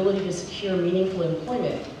without the ability to secure meaningful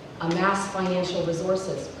employment, amass financial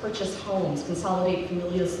resources, purchase homes, consolidate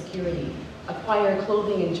familial security, acquire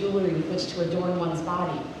clothing and jewelry with which to adorn one's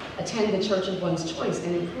body, attend the church of one's choice,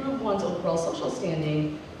 and improve one's overall social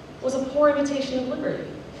standing, was a poor imitation of liberty.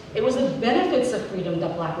 It was the benefits of freedom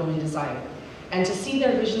that black women desired. And to see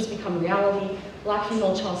their visions become reality, black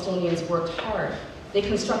female Charlestonians worked hard. They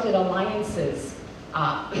constructed alliances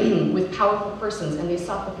with powerful persons, and they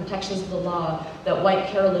sought the protections of the law that white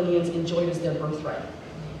Carolinians enjoyed as their birthright.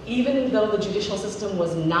 Even though the judicial system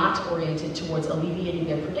was not oriented towards alleviating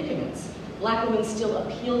their predicaments, black women still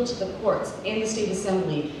appealed to the courts and the state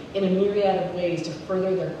assembly in a myriad of ways to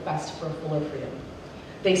further their quest for fuller freedom.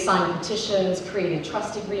 They signed petitions, created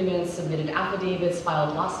trust agreements, submitted affidavits,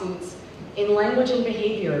 filed lawsuits. In language and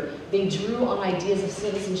behavior, they drew on ideas of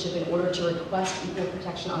citizenship in order to request equal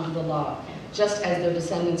protection under the law, just as their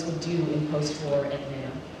descendants would do in post-war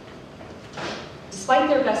Atlanta. Despite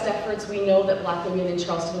their best efforts, we know that black women in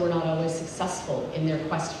Charleston were not always successful in their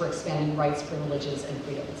quest for expanded rights, privileges, and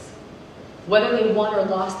freedoms. Whether they won or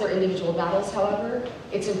lost their individual battles, however,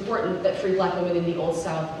 it's important that free black women in the Old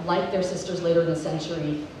South, like their sisters later in the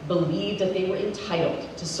century, believed that they were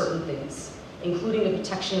entitled to certain things, including the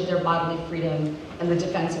protection of their bodily freedom and the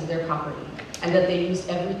defense of their property, and that they used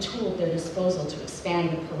every tool at their disposal to expand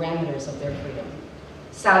the parameters of their freedom.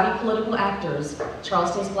 Savvy political actors,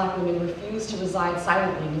 Charleston's black women refused to reside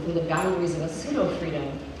silently within the boundaries of a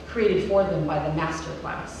pseudo-freedom created for them by the master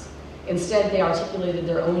class. Instead, they articulated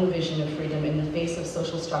their own vision of freedom in the face of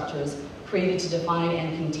social structures created to define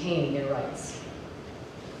and contain their rights.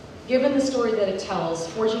 Given the story that it tells,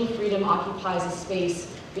 Forging Freedom occupies a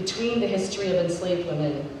space between the history of enslaved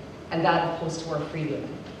women and that of post-war free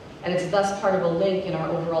women, and it's thus part of a link in our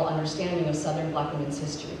overall understanding of Southern black women's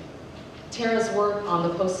history. Tera's work on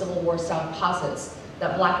the post-Civil War South posits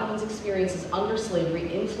that black women's experiences under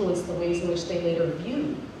slavery influenced the ways in which they later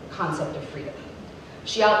viewed the concept of freedom.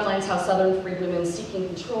 She outlines how Southern freed women seeking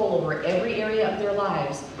control over every area of their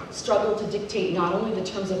lives struggled to dictate not only the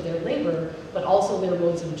terms of their labor, but also their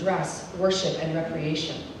modes of dress, worship, and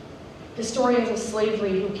recreation. Historians of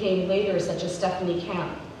slavery who came later, such as Stephanie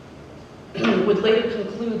Camp, would later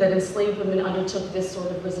conclude that enslaved women undertook this sort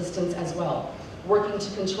of resistance as well, working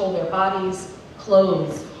to control their bodies,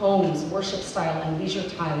 clothes, homes, worship style, and leisure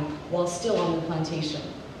time while still on the plantation.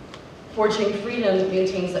 Forging Freedom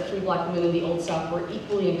maintains that free black women in the Old South were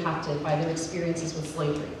equally impacted by their experiences with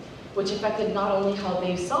slavery, which affected not only how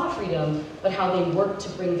they saw freedom, but how they worked to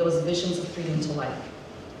bring those visions of freedom to life.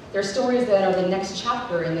 They're stories that are the next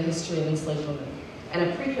chapter in the history of enslaved women, and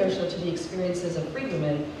a precursor to the experiences of free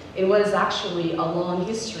women in what is actually a long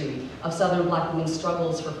history of Southern black women's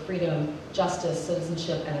struggles for freedom, justice,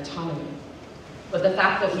 citizenship, and autonomy. But the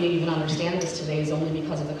fact that we even understand this today is only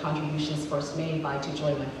because of the contributions first made by To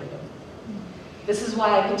Joy My Freedom. This is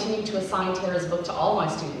why I continue to assign Tera's book to all my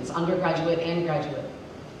students, undergraduate and graduate.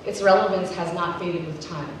 Its relevance has not faded with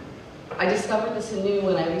time. I discovered this anew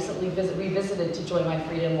when I recently revisited To Joy My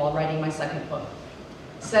Freedom while writing my second book.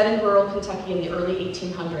 Set in rural Kentucky in the early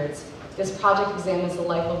 1800s, this project examines the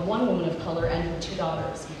life of one woman of color and her two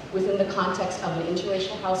daughters within the context of an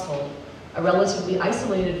interracial household, a relatively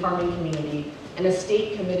isolated farming community, and a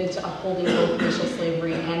state committed to upholding both racial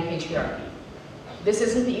slavery and patriarchy. This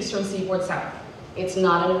isn't the Eastern Seaboard South. It's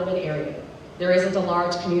not an urban area. There isn't a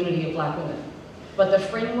large community of black women. But the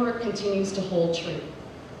framework continues to hold true.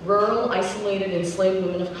 Rural, isolated, enslaved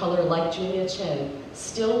women of color like Julia Chin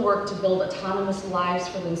still work to build autonomous lives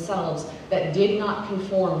for themselves that did not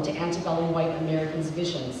conform to antebellum white Americans'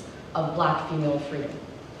 visions of black female freedom.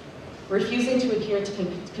 Refusing to adhere to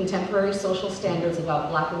contemporary social standards about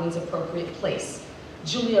black women's appropriate place,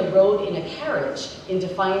 Julia rode in a carriage in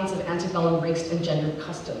defiance of antebellum race and gendered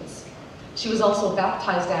customs. She was also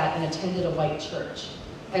baptized at and attended a white church.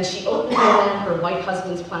 And she openly ran her white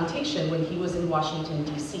husband's plantation when he was in Washington,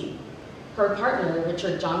 D.C. Her partner,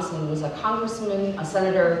 Richard Johnson, was a congressman, a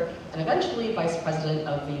senator, and eventually vice president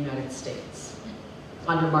of the United States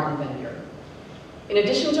under Martin Van Buren. In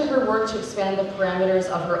addition to her work to expand the parameters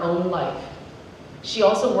of her own life, she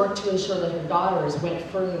also worked to ensure that her daughters went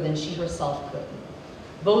further than she herself could.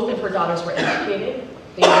 Both of her daughters were educated.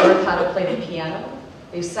 They learned how to play the piano.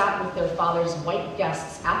 They sat with their father's white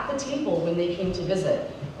guests at the table when they came to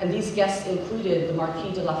visit, and these guests included the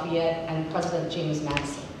Marquis de Lafayette and President James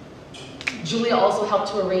Madison. Julia also helped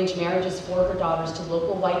to arrange marriages for her daughters to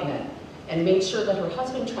local white men and made sure that her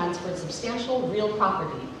husband transferred substantial real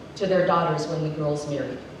property to their daughters when the girls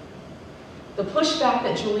married. The pushback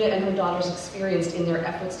that Julia and her daughters experienced in their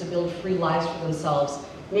efforts to build free lives for themselves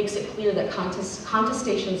makes it clear that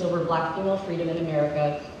contestations over black female freedom in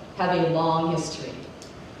America have a long history.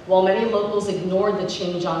 While many locals ignored the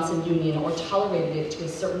Chin-Johnson Union or tolerated it to a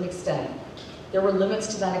certain extent, there were limits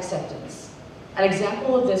to that acceptance. An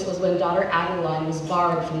example of this was when daughter Adeline was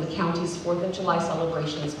barred from the county's 4th of July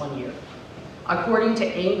celebrations one year. According to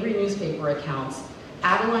angry newspaper accounts,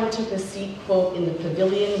 Adeline took a seat, quote, in the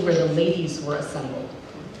pavilion where the ladies were assembled,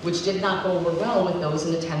 which did not go over well with those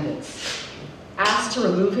in attendance. Asked to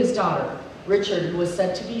remove his daughter, Richard, who was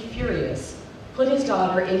said to be furious, put his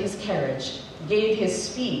daughter in his carriage, gave his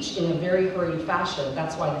speech in a very hurried fashion,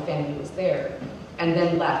 that's why the family was there, and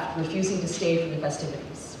then left, refusing to stay for the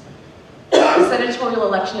festivities. The senatorial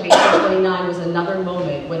election of 1829 was another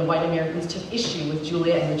moment when white Americans took issue with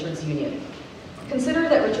Julia and Richard's union. Consider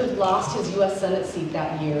that Richard lost his US Senate seat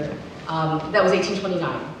that year, that was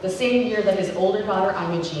 1829, the same year that his older daughter,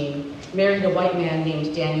 Imogene, married a white man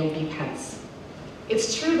named Daniel B. Pence.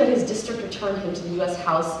 It's true that his district returned him to the US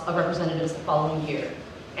House of Representatives the following year,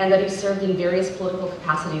 and that he served in various political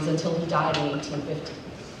capacities until he died in 1850.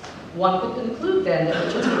 One could conclude then that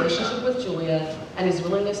Richard's relationship with Julia and his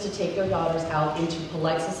willingness to take their daughters out into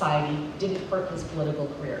polite society didn't hurt his political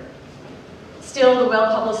career. Still, the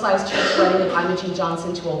well-publicized church wedding of Imogen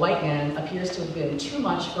Johnson to a white man appears to have been too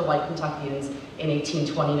much for white Kentuckians in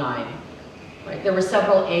 1829. Right? There were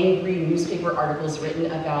several angry newspaper articles written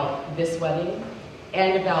about this wedding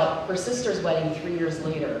and about her sister's wedding 3 years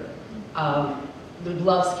later. The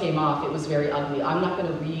gloves came off, it was very ugly. I'm not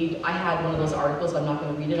gonna read, I had one of those articles, but I'm not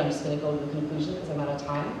gonna read it, I'm just gonna go to the conclusion because I'm out of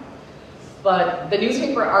time. But the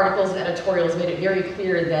newspaper articles and editorials made it very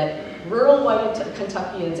clear that rural white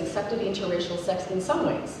Kentuckians accepted interracial sex in some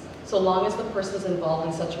ways, so long as the persons involved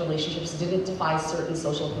in such relationships didn't defy certain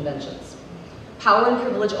social conventions. Power and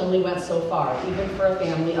privilege only went so far, even for a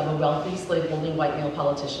family of a wealthy, slave-holding white male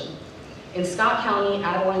politician. In Scott County,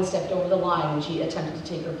 Adeline stepped over the line when she attempted to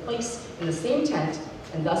take her place in the same tent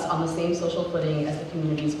and thus on the same social footing as the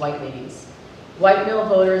community's white ladies. White male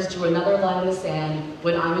voters drew another line in the sand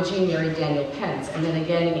when Imogen married Daniel Pence, and then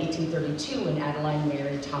again in 1832 when Adeline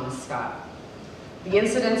married Thomas Scott. The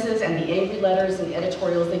incidences and the angry letters and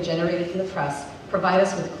editorials they generated in the press provide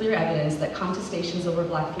us with clear evidence that contestations over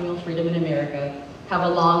black female freedom in America have a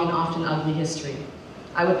long and often ugly history.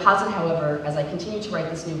 I would posit, however, as I continue to write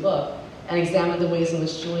this new book, and examine the ways in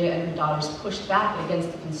which Julia and her daughters pushed back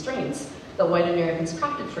against the constraints that white Americans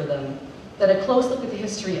crafted for them, that a close look at the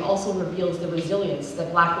history also reveals the resilience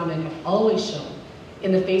that black women have always shown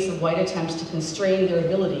in the face of white attempts to constrain their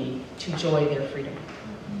ability to enjoy their freedom.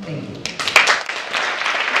 Thank you.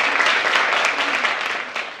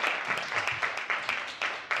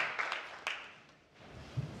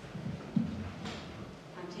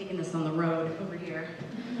 I'm taking this on the road over here.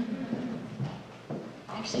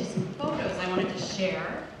 Actually, some photos I wanted to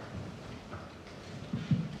share.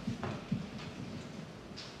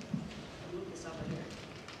 Move this over here.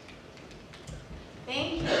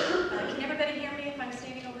 Thank you. Can everybody hear me if I'm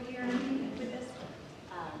standing over here with this?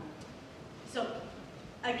 So,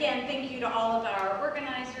 again, thank you to all of our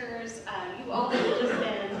organizers. You all have just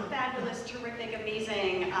been fabulous, terrific,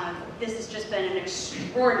 amazing. This has just been an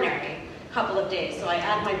extraordinary couple of days. So I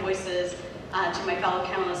add my voices to my fellow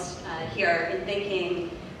panelists here in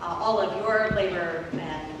thanking all of your labor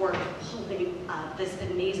and work pulling this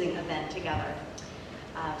amazing event together.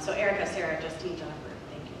 So Erica, Sarah, Justine, Jennifer,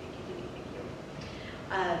 thank you.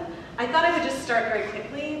 I thought I would just start very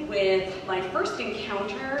quickly with my first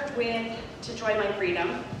encounter with To Joy My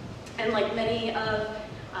Freedom. And like many of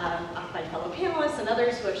my fellow panelists and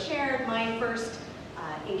others who have shared, my first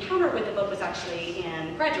encounter with the book was actually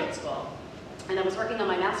in graduate school. And I was working on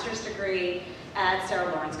my master's degree at Sarah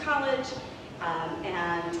Lawrence College,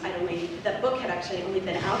 and the book had actually only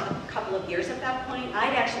been out a couple of years at that point.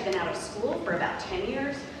 I'd actually been out of school for about 10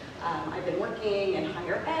 years. I've been working in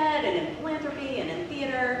higher ed and in philanthropy and in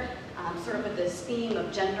theater, sort of with this theme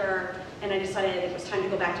of gender, and I decided it was time to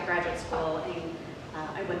go back to graduate school, and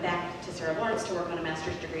I went back to Sarah Lawrence to work on a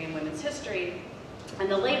master's degree in women's history, and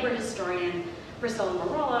the labor historian Priscilla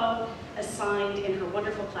Morello assigned in her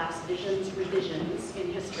wonderful class, Visions, Revisions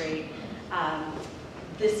in History,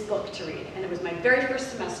 this book to read. And it was my very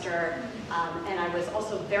first semester, and I was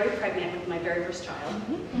also very pregnant with my very first child.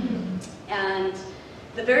 And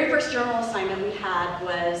the very first journal assignment we had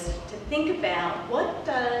was to think about what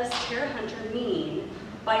does Tera Hunter mean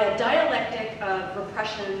by a dialectic of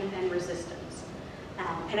repression and resistance.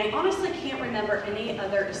 And I honestly can't remember any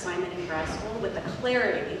other assignment in grad school with the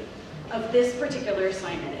clarity of this particular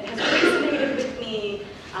assignment. It has resonated with me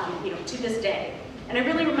to this day. And I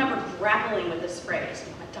really remember grappling with this phrase,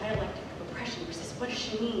 a dialectic of oppression resistance. What does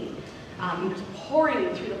she mean? It was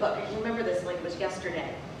pouring through the book. I remember this like it was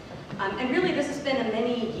yesterday. And really this has been a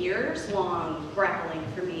many years long grappling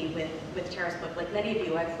for me with Tera's book. Like many of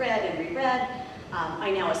you, I've read and reread.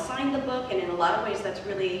 I now assign the book, and in a lot of ways that's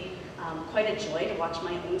really quite a joy to watch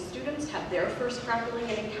my own students have their first grappling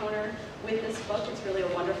and encounter with this book. It's really a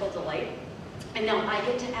wonderful delight. And now I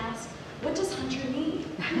get to ask, what does Hunter mean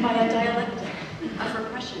by a dialectic of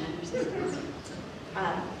repression and resistance?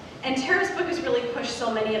 And Tera's book has really pushed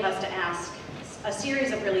so many of us to ask a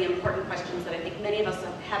series of really important questions that I think many of us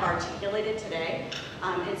have articulated today.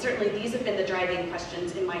 And certainly these have been the driving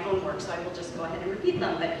questions in my own work, so I will just go ahead and repeat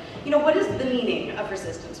them. But what is the meaning of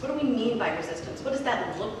resistance? What do we mean by resistance? What does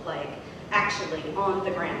that look like actually on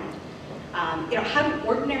the ground? How do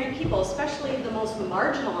ordinary people, especially the most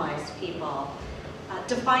marginalized people,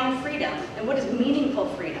 define freedom? And what is meaningful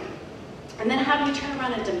freedom? And then how do you turn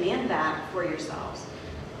around and demand that for yourselves?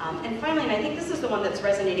 And finally, and I think this is the one that's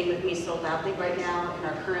resonating with me so loudly right now in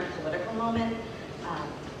our current political moment,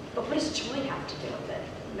 but what does joy have to do with it?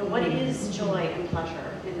 What is joy and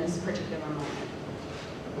pleasure in this particular moment?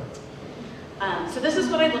 So this is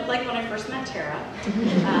what I looked like when I first met Tera.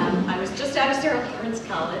 I was just out of Sarah Lawrence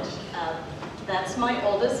College. That's my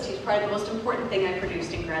oldest. He's probably the most important thing I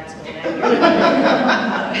produced in grad school that year.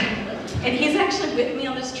 And he's actually with me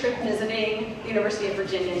on this trip visiting the University of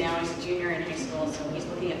Virginia now. He's a junior in high school, so he's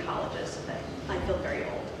looking at colleges, so that I feel very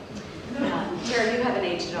old. Tera, you haven't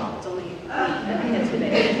aged at all. It's only me that gets to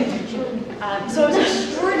age. So I was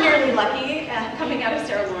extraordinarily lucky coming out of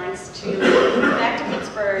Sarah Lawrence to move back to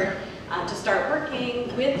Pittsburgh to start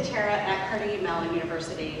working with Tera at Carnegie Mellon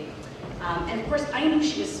University. And of course, I knew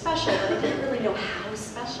she was special, but I didn't really know how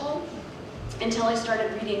special until I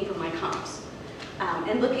started reading for my comps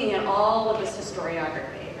and looking at all of this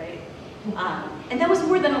historiography, right? And that was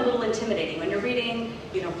more than a little intimidating when you're reading,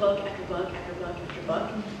 you know, book after book after book after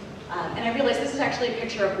book. And I realized this is actually a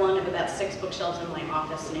picture of one of about 6 bookshelves in my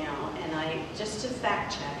office now. And I, just to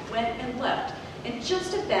fact check, went and looked. And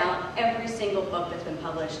just about every single book that's been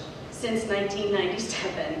published since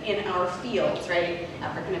 1997 in our fields, right?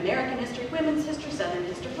 African American history, women's history, Southern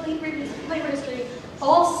history, labor history,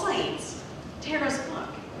 all cites Tera's book.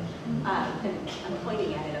 And I'm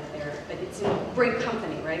pointing at it up there, but it's in great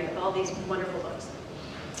company, right? With all these wonderful books.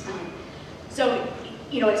 So,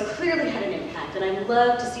 you know, it's clearly had an impact, and I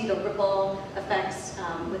love to see the ripple effects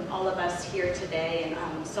with all of us here today,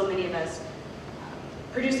 and so many of us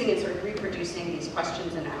producing and sort of reproducing these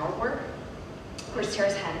questions in our work. Of course,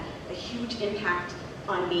 Tera's had a huge impact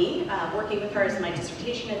on me. Working with her as my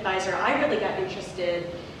dissertation advisor, I really got interested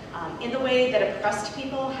in the way that oppressed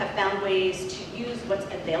people have found ways to use what's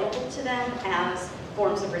available to them as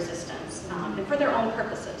forms of resistance, and for their own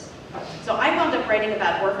purposes. So I wound up writing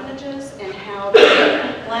about orphanages and how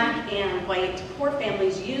Black and white poor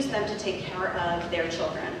families use them to take care of their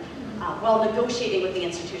children while negotiating with the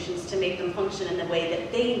institutions to make them function in the way that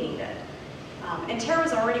they needed. And Tera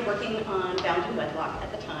was already working on Bound in Wedlock at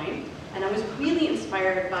the time, and I was really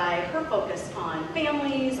inspired by her focus on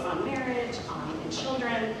families, on marriage, and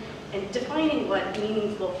children, and defining what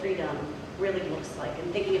meaningful freedom really looks like,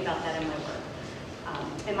 and thinking about that in my work.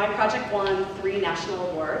 And my project won 3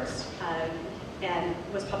 national awards and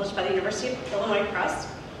was published by the University of Illinois Press.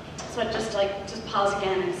 So I'd just like to pause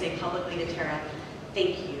again and say publicly to Tera,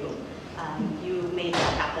 thank you. You made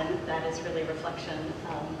that happen. That is really a reflection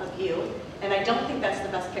of you. And I don't think that's the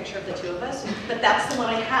best picture of the 2 of us, but that's the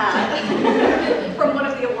one I had from one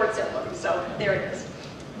of the award ceremonies. So there it is.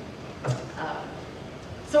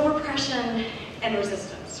 So repression and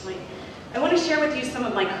resistance, right? I want to share with you some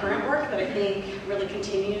of my current work that I think really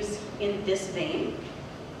continues in this vein.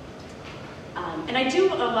 And I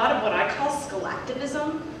do a lot of what I call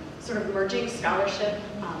scholactivism, sort of merging scholarship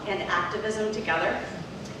and activism together.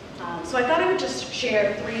 So I thought I would just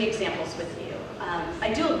share 3 examples with you.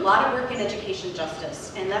 I do a lot of work in education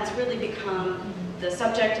justice, and that's really become the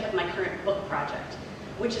subject of my current book project,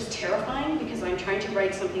 which is terrifying because I'm trying to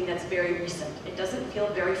write something that's very recent. It doesn't feel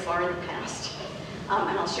very far in the past.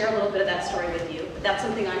 And I'll share a little bit of that story with you, but that's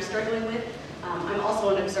something I'm struggling with. I'm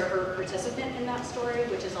also an observer participant in that story,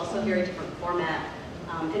 which is also a very different format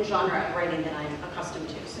and genre of writing than I'm accustomed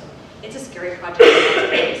to. So it's a scary project in lots of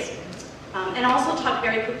ways. And I'll also talk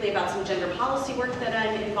very quickly about some gender policy work that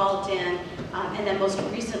I'm involved in, and then most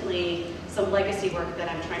recently, some legacy work that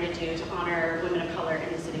I'm trying to do to honor women of color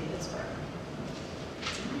in the city of Pittsburgh.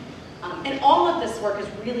 And all of this work is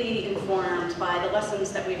really informed by the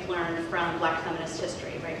lessons that we've learned from Black feminist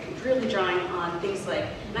history, right? Really drawing on things like,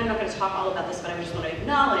 and I'm not going to talk all about this, but I just want to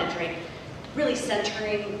acknowledge, right? Really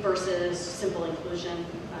centering versus simple inclusion,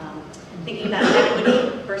 thinking about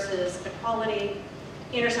equity versus equality,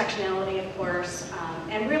 intersectionality, of course,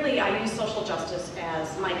 and really I use social justice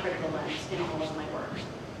as my critical lens in all of my work.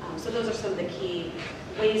 So those are some of the key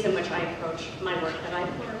ways in which I approach my work that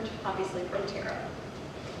I've learned, obviously, from Tera.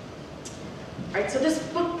 All right, so this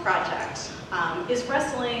book project is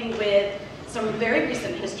wrestling with some very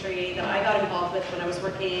recent history that I got involved with when I was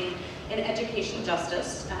working in education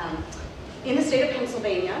justice. In the state of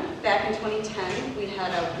Pennsylvania, back in 2010, we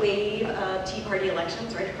had a wave of Tea Party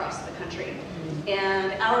elections right across the country.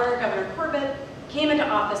 And our Governor Corbett came into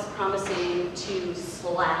office promising to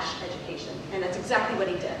slash education, and that's exactly what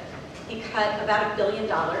he did. He cut about $1 billion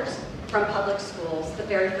from public schools the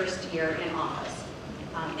very first year in office.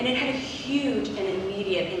 And it had a huge and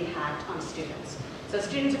immediate impact on students. So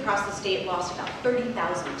students across the state lost about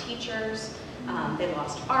 30,000 teachers. They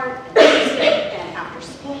lost art and music and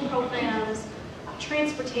after-school programs,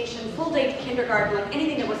 transportation, full-day kindergarten, like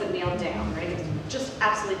anything that wasn't nailed down, right? It was just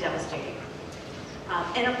absolutely devastating.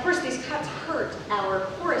 And of course, these cuts hurt our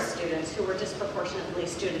poorest students, who were disproportionately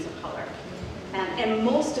students of color. And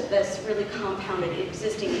most of this really compounded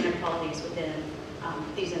existing inequalities within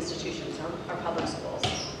these institutions, our public schools.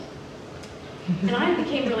 And I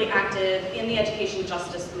became really active in the education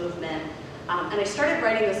justice movement. And I started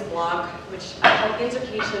writing this blog, which I call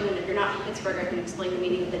Interiority, and if you're not from Pittsburgh, I can explain the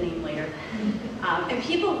meaning of the name later. And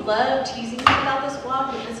people love teasing me about this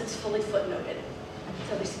blog because it's fully footnoted.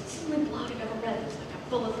 So they said, "It's the only blog I've ever read that's like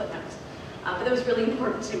full of footnotes." But that was really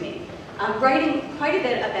important to me. Writing quite a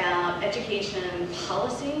bit about education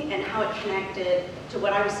policy and how it connected to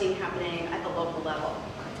what I was seeing happening at the local level.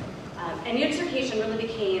 And Education really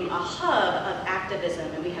became a hub of activism,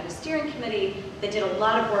 and we had a steering committee that did a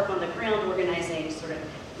lot of work on the ground, organizing sort of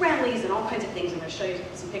rallies and all kinds of things. I'm going to show you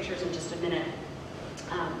some pictures in just a minute.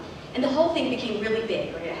 And the whole thing became really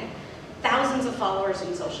big, right? I had thousands of followers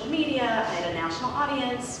in social media. I had a national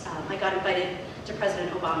audience. I got invited to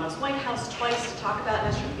President Obama's White House twice to talk about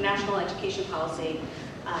national education policy.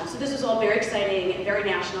 So this was all very exciting and very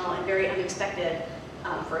national and very unexpected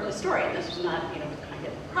for a historian. This was not, the kind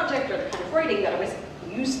of project or the kind of writing that I was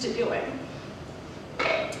used to doing.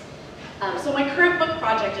 So my current book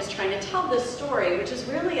project is trying to tell this story, which is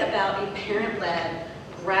really about a parent-led,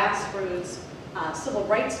 grassroots civil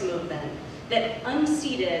rights movement that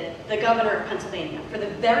unseated the governor of Pennsylvania. For the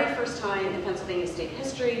very first time in Pennsylvania state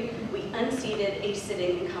history, we unseated a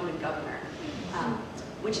sitting incumbent governor,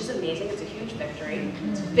 which is amazing. It's a huge victory.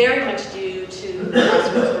 It's very much due to the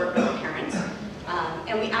grassroots work of parents.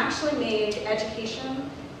 And we actually made education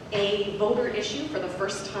a voter issue for the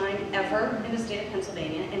first time ever in the state of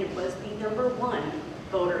Pennsylvania, and it was the #1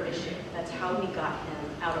 voter issue. That's how we got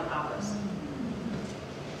him out of office.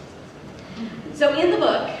 So in the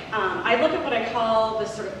book, I look at what I call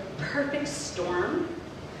this sort of perfect storm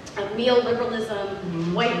of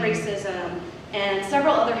neoliberalism, white racism, and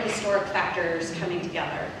several other historic factors coming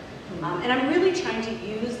together. And I'm really trying to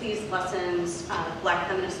use these lessons of Black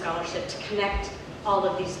feminist scholarship to connect all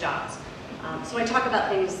of these dots. So I talk about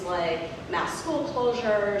things like mass school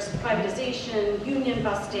closures, privatization, union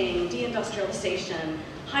busting, deindustrialization,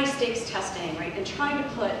 high stakes testing, right? And trying to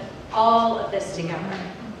put all of this together.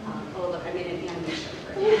 Oh look, I made an animation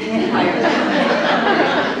for you.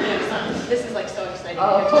 This is like so exciting.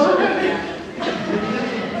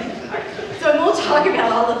 So we'll talk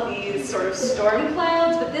about all of these sort of storm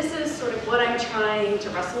clouds, but this is sort of what I'm trying to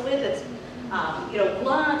wrestle with. It's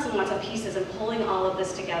lots and lots of pieces and pulling all of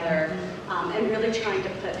this together and really trying to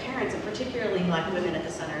put parents, and particularly Black women, at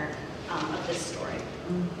the center of this story.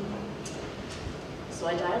 So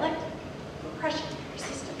I dialectic, repression,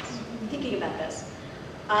 resistance, thinking about this.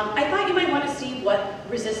 I thought you might want to see what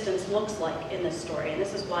resistance looks like in this story, and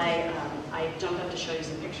this is why I jumped up to show you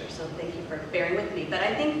some pictures, so thank you for bearing with me. But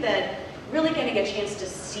I think that really getting a chance to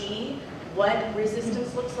see what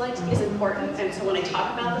resistance looks like is important, and so when I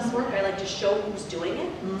talk about this work, I like to show who's doing it.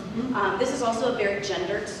 This is also a very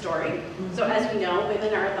gendered story. So as we know,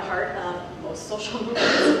 women are at the heart of most social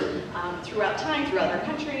movements throughout time, throughout our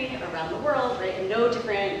country, around the world, right? And no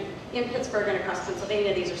different in Pittsburgh and across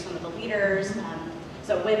Pennsylvania. These are some of the leaders.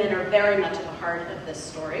 So women are very much at the heart of this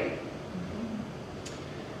story.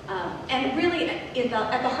 And really at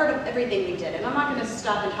the heart of everything we did. And I'm not going to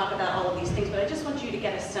stop and talk about all of these things, but I just want you to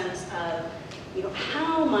get a sense of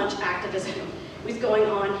how much activism was going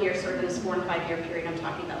on here sort of in this 4- and 5-year period I'm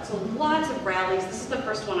talking about. So lots of rallies. This is the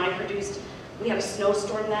first one I produced. We had a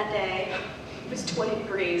snowstorm that day. It was 20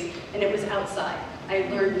 degrees and it was outside. I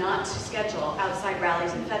learned not to schedule outside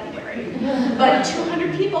rallies in February. But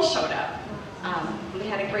 200 people showed up. We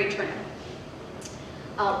had a great turnout.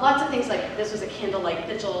 Lots of things like this was a candlelight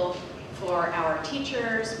vigil for our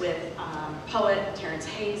teachers with poet Terrence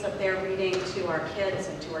Hayes up there reading to our kids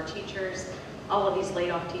and to our teachers, all of these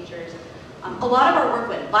laid-off teachers. A lot of our work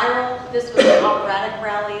went viral. This was an operatic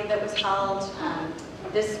rally that was held.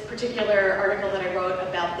 This particular article that I wrote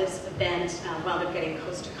about this event wound up getting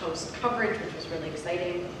coast-to-coast coverage, which was really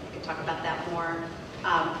exciting. We could talk about that more.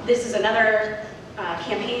 This is another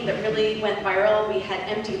campaign that really went viral. We had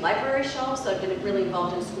empty library shelves, so I've been really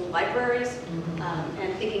involved in school libraries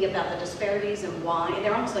and thinking about the disparities and why.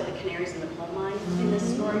 They're almost like the canaries in the coal mine in this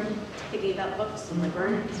story. Thinking about books and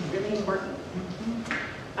librarians is really important.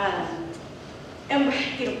 And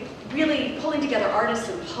really pulling together artists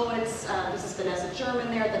and poets. This is Vanessa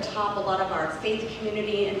German there at the top, a lot of our faith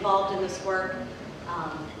community involved in this work.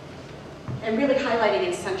 And really highlighting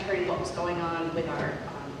and centering what was going on with our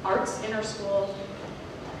arts in our school.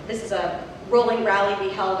 This is a rolling rally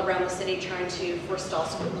we held around the city trying to forestall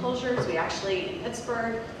school closures. We actually, in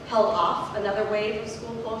Pittsburgh, held off another wave of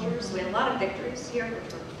school closures. We had a lot of victories here,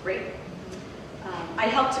 which were great. I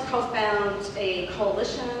helped to co-found a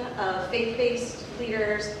coalition of faith-based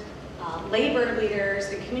leaders labor leaders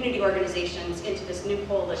and community organizations into this new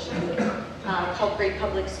coalition called Great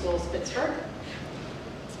Public Schools Pittsburgh.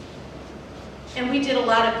 And we did a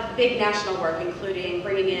lot of big national work, including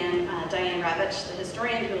bringing in Diane Ravitch, the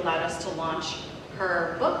historian, who allowed us to launch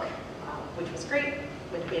her book, which was great.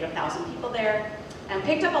 We had 1,000 people there, and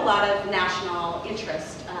picked up a lot of national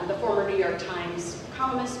interest. The former New York Times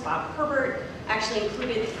columnist, Bob Herbert, actually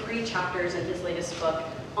included 3 chapters in his latest book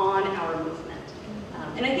on our movement.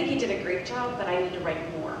 And I think he did a great job, but I need to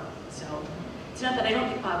write more. So it's not that I don't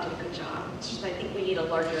think Bob did a good job, it's just I think we need a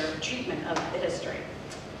larger treatment of the history.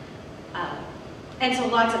 And so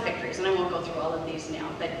lots of victories, and I won't go through all of these now,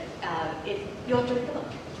 but you'll have to read the book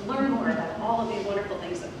to learn more about all of these wonderful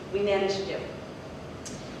things that we managed to do.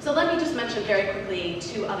 So let me just mention very quickly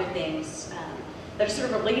 2 other things that are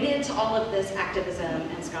sort of related to all of this activism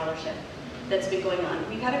and scholarship that's been going on.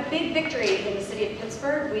 We've had a big victory in the city of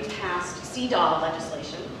Pittsburgh. We passed CDAW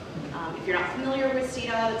legislation. If you're not familiar with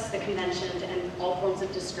CDAW, it's the Convention to End All Forms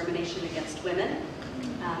of Discrimination Against Women.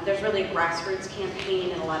 There's really a grassroots campaign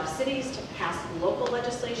in a lot of cities to pass local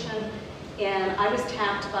legislation. And I was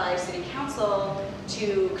tapped by City Council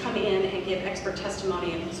to come in and give expert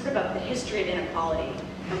testimony and sort of about the history of inequality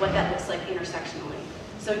and what that looks like intersectionally.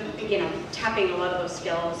 So, you know, tapping a lot of those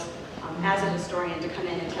skills as a historian to come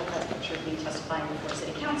in and have that picture of me testifying before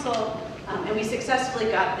City Council. And we successfully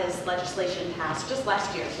got this legislation passed just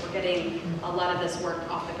last year, so we're getting a lot of this work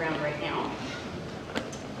off the ground right now.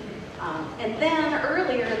 And then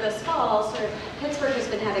earlier this fall, sort of Pittsburgh has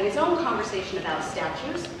been having its own conversation about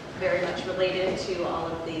statues, very much related to all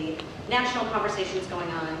of the national conversations going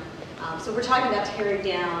on. So we're talking about tearing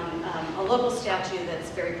down a local statue that's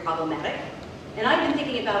very problematic. And I've been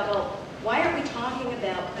thinking about, well, why aren't we talking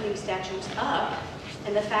about putting statues up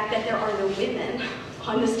and the fact that there are no women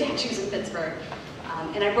on the statues in Pittsburgh?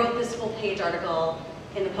 And I wrote this full-page article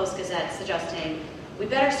in the Post-Gazette suggesting we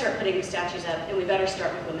better start putting statues up, and we better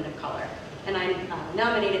start with women of color. And I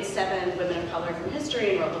nominated 7 women of color from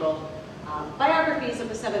history and wrote little biographies of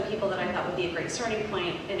the 7 people that I thought would be a great starting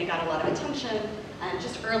point, and it got a lot of attention. And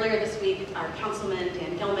just earlier this week, our councilman,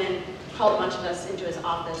 Dan Gilman, called a bunch of us into his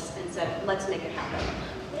office and said, let's make it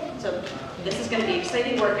happen. So this is going to be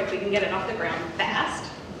exciting work if we can get it off the ground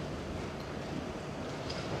fast.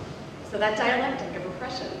 So that dialectic of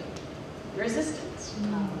oppression, resistance.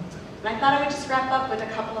 And I thought I would just wrap up with a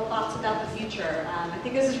couple of thoughts about the future. I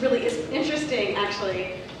think this is really interesting,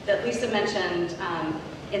 actually, that Lisa mentioned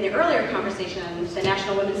in the earlier conversation, the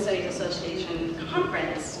National Women's Studies Association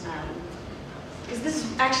conference. Because this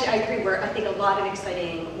is actually, I agree, where I think a lot of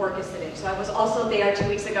exciting work is sitting. So I was also there 2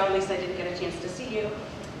 weeks ago, Lisa, I didn't get a chance to see you.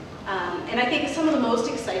 And I think some of the most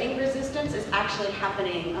exciting resistance is actually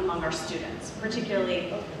happening among our students,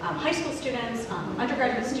 particularly high school students,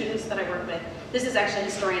 undergraduate students that I work with. This is actually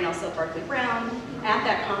historian Elsa Barkley Brown at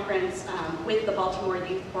that conference with the Baltimore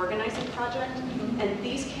Youth Organizing Project. And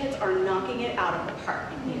these kids are knocking it out of the park,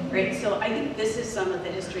 right? So I think this is some of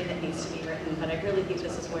the history that needs to be written, but I really think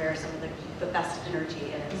this is where some of the best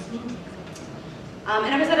energy is.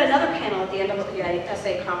 And I was at another panel at the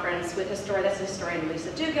NAASA conference with historian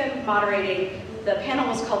Lisa Dugan moderating. The panel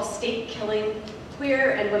was called State Killing,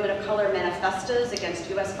 Queer and Women of Color Manifestos Against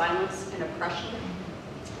U.S. Violence and Oppression.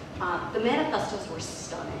 The manifestos were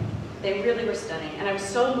stunning. They really were stunning. And I was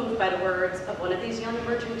so moved by the words of one of these young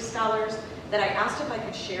emerging scholars that I asked if I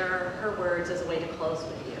could share her words as a way to close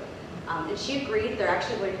with you. And she agreed. They're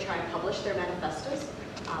actually going to try and publish their manifestos.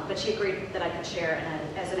 But she agreed that I could share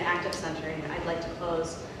as an act of centering. I'd like to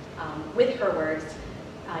close with her words.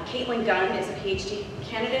 Caitlin Gunn is a PhD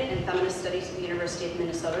candidate in feminist studies at the University of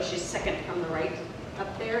Minnesota. She's second from the right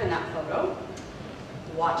up there in that photo.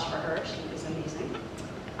 Watch for her, she is amazing.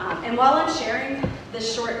 And while I'm sharing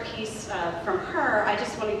this short piece from her, I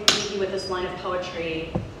just want to leave you with this line of poetry.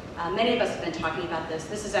 Many of us have been talking about this.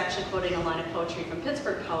 This is actually quoting a line of poetry from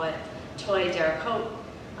Pittsburgh poet Toy Daracote.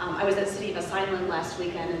 I was at City of Asylum last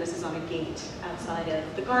weekend, and this is on a gate outside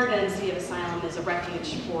of the garden. City of Asylum is a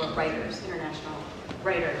refuge for writers, international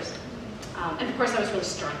writers. And of course, I was really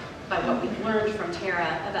struck by what we've learned from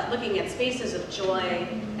Tera about looking at spaces of joy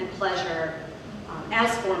and pleasure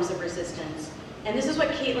as forms of resistance. And this is what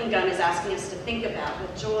Caitlin Gunn is asking us to think about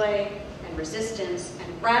with joy and resistance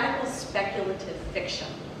and radical speculative fiction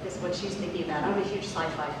is what she's thinking about. I'm a huge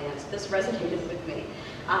sci-fi fan, so this resonated with me.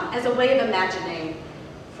 As a way of imagining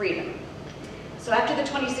freedom. So after the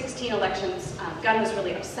 2016 elections, Gunn was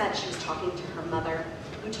really upset. She was talking to her mother,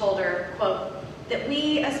 who told her, quote, that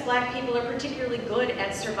we as Black people are particularly good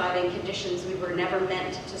at surviving conditions we were never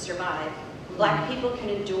meant to survive, Black people can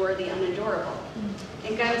endure the unendurable.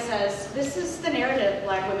 And Gunn says, this is the narrative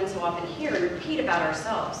Black women so often hear and repeat about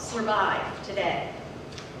ourselves. Survive today.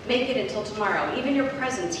 Make it until tomorrow. Even your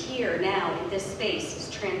presence here, now, in this space is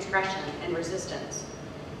transgression and resistance.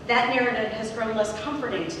 That narrative has grown less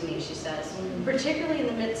comforting to me, she says, particularly in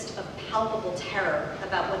the midst of palpable terror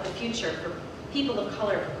about what the future for people of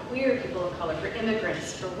color, for queer people of color, for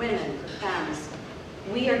immigrants, for women, for femmes.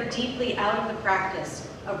 We are deeply out of the practice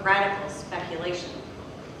of radical speculation.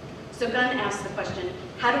 So Gunn asks the question,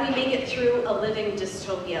 how do we make it through a living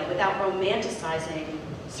dystopia without romanticizing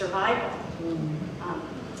survival?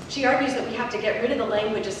 She argues that we have to get rid of the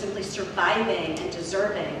language of simply surviving and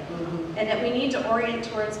deserving, and that we need to orient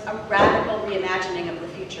towards a radical reimagining of the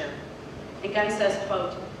future. And Gunn says,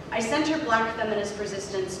 quote, I center Black feminist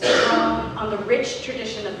resistance to draw on the rich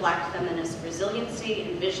tradition of Black feminist resiliency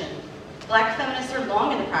and vision. Black feminists are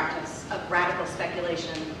long in the practice of radical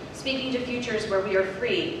speculation, speaking to futures where we are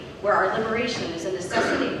free, where our liberation is a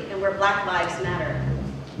necessity, and where Black lives matter.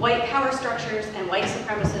 White power structures and white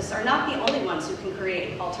supremacists are not the only ones who can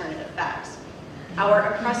create alternative facts.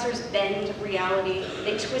 Our oppressors bend reality,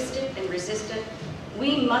 they twist it and resist it.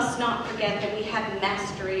 We must not forget that we have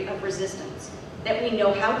mastery of resistance, that we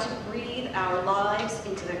know how to breathe our lives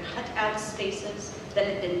into the cut-out spaces that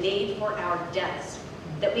have been made for our deaths,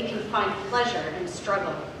 that we can find pleasure in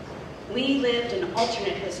struggle. We lived an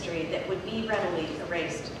alternate history that would be readily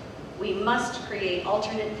erased. We must create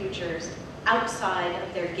alternate futures outside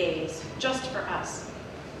of their gaze, just for us,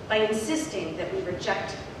 by insisting that we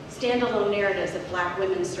reject standalone narratives of Black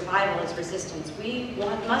women's survival as resistance. We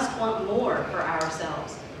must want more for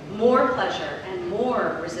ourselves, more pleasure and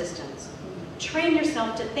more resistance. Train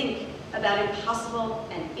yourself to think about impossible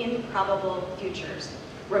and improbable futures.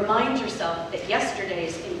 Remind yourself that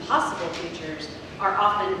yesterday's impossible futures are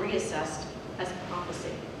often reassessed as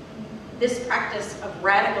prophecy. This practice of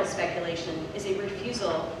radical speculation is a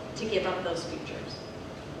refusal to give up those futures.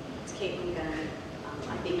 It's Caitlin Gunn,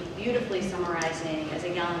 I think, beautifully summarizing, as a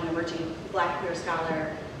young emerging Black queer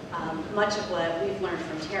scholar, much of what we've learned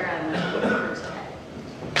from Tera and much of what we've heard today.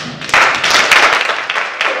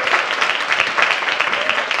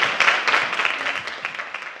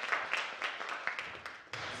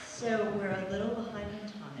 So we're a little behind in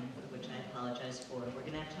time, which I apologize for. We're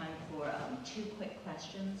going to have time for 2 quick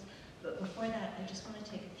questions. But before that, I just want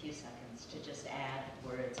to take a few seconds to just add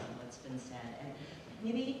words on what's been said and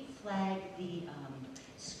maybe flag the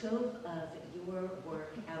scope of your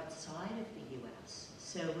work outside of the U.S.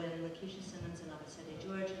 So when Lakeisha Simmons and Abasede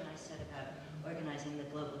George and I said about organizing the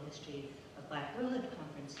Global History of Black Girlhood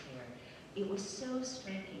Conference here, it was so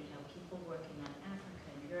striking how people working on Africa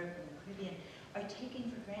and Europe and the Caribbean are taking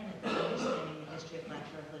for granted that understanding the history of Black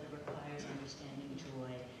girlhood requires understanding joy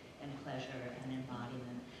and pleasure and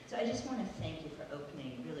embodiment. So I just want to thank you for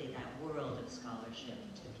opening really that world of scholarship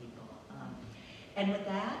to people. And with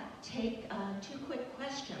that, take 2 quick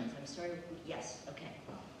questions. I'm sorry, yes, okay.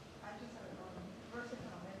 I just have first a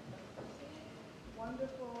comment.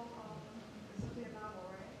 Wonderful, this is the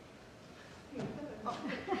novel, right? Oh,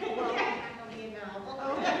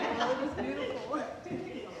 well, okay, well, it was beautiful.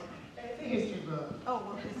 It's a history book. Oh,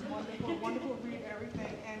 well, it's wonderful, wonderful read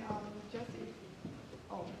everything. And Jessie,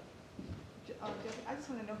 Jessie, I just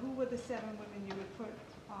want to know, who were the 7 women you would put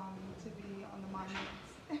to be on the monuments?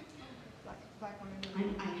 Black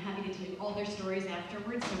women. I'm happy to tell you all their stories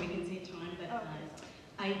afterwards so we can save time, but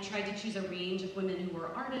I tried to choose a range of women who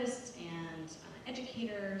were artists and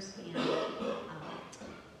educators, and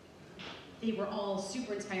they were all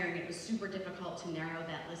super inspiring. It was super difficult to narrow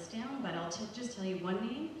that list down, but I'll just tell you one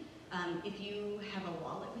name. If you have a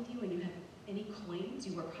wallet with you and you have any coins,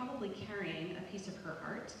 you were probably carrying a piece of her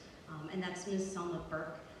art, and that's Ms. Selma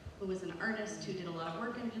Burke, who was an artist who did a lot of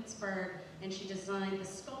work in Pittsburgh, and she designed the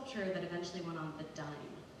sculpture that eventually went on the dime.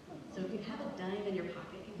 So if you have a dime in your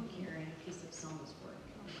pocket, you were carrying a piece of Selma's work.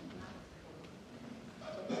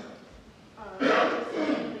 I just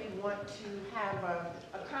simply want to have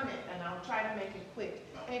a comment, and I'll try to make it quick.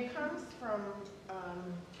 And it comes from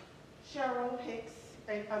Cheryl, Hicks,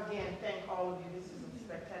 and again, thank all of you. This is a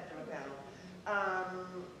spectacular panel.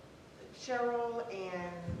 Cheryl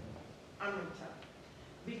and Amrita.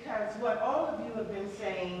 Because what all of you have been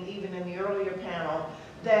saying, even in the earlier panel,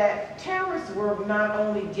 that Tera's work not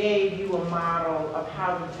only gave you a model of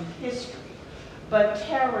how to do history, but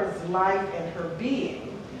Tera's life and her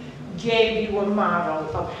being gave you a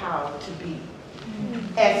model of how to be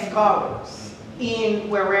as scholars in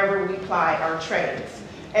wherever we ply our trades.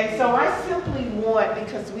 And so I simply want,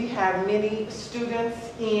 because we have many students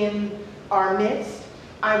in our midst,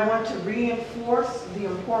 I want to reinforce the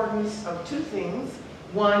importance of 2 things.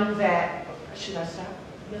 One, that Should I stop?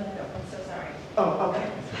 No, I'm so sorry. Oh, okay.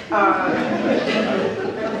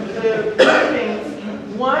 The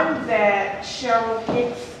things, one that Cheryl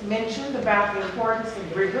Hicks mentioned about the importance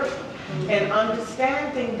of rigor and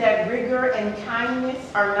understanding that rigor and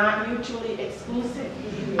kindness are not mutually exclusive.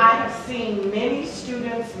 I have seen many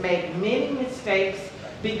students make many mistakes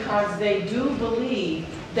because they do believe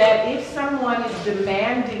that if someone is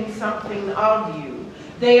demanding something of you,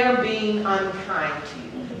 they are being unkind to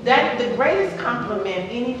you. That the greatest compliment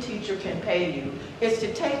any teacher can pay you is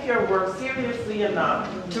to take your work seriously enough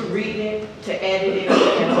to read it, to edit it,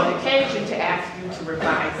 and on occasion to ask you to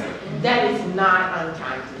revise it. That is not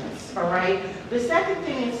unkindness, all right? The second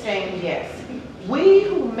thing is saying yes. We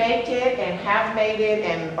who make it and have made it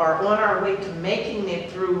and are on our way to making it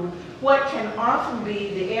through what can often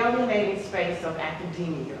be the alienating space of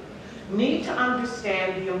academia need to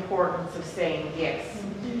understand the importance of saying yes.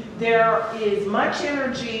 There is much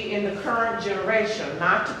energy in the current generation,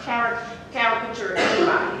 not to caricature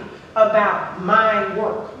anybody, about mind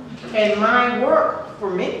work. And mind work, for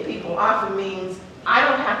many people, often means I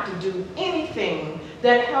don't have to do anything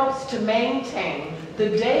that helps to maintain the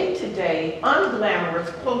day-to-day,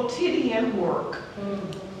 unglamorous, quotidian work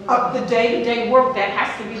of the day-to-day work that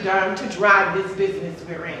has to be done to drive this business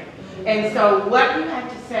we're in. And so what you have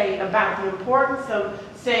to say about the importance of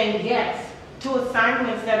saying yes to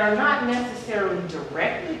assignments that are not necessarily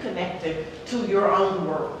directly connected to your own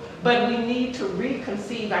work, but we need to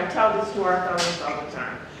reconceive. I tell this to our fellows all the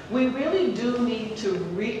time. We really do need to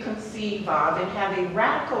reconceive of and have a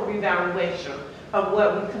radical revaluation of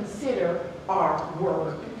what we consider our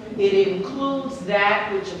work. It includes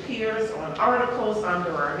that which appears on articles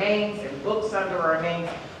under our names and books under our names,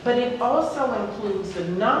 but it also includes the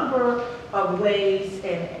number of ways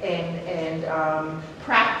and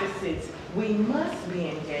practices we must be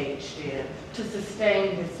engaged in to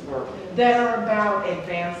sustain this work that are about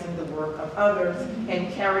advancing the work of others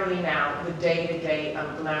and carrying out the day-to-day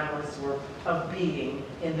unglamorous work of being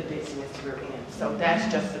in the business we're in. So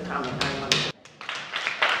that's just a comment I wanted to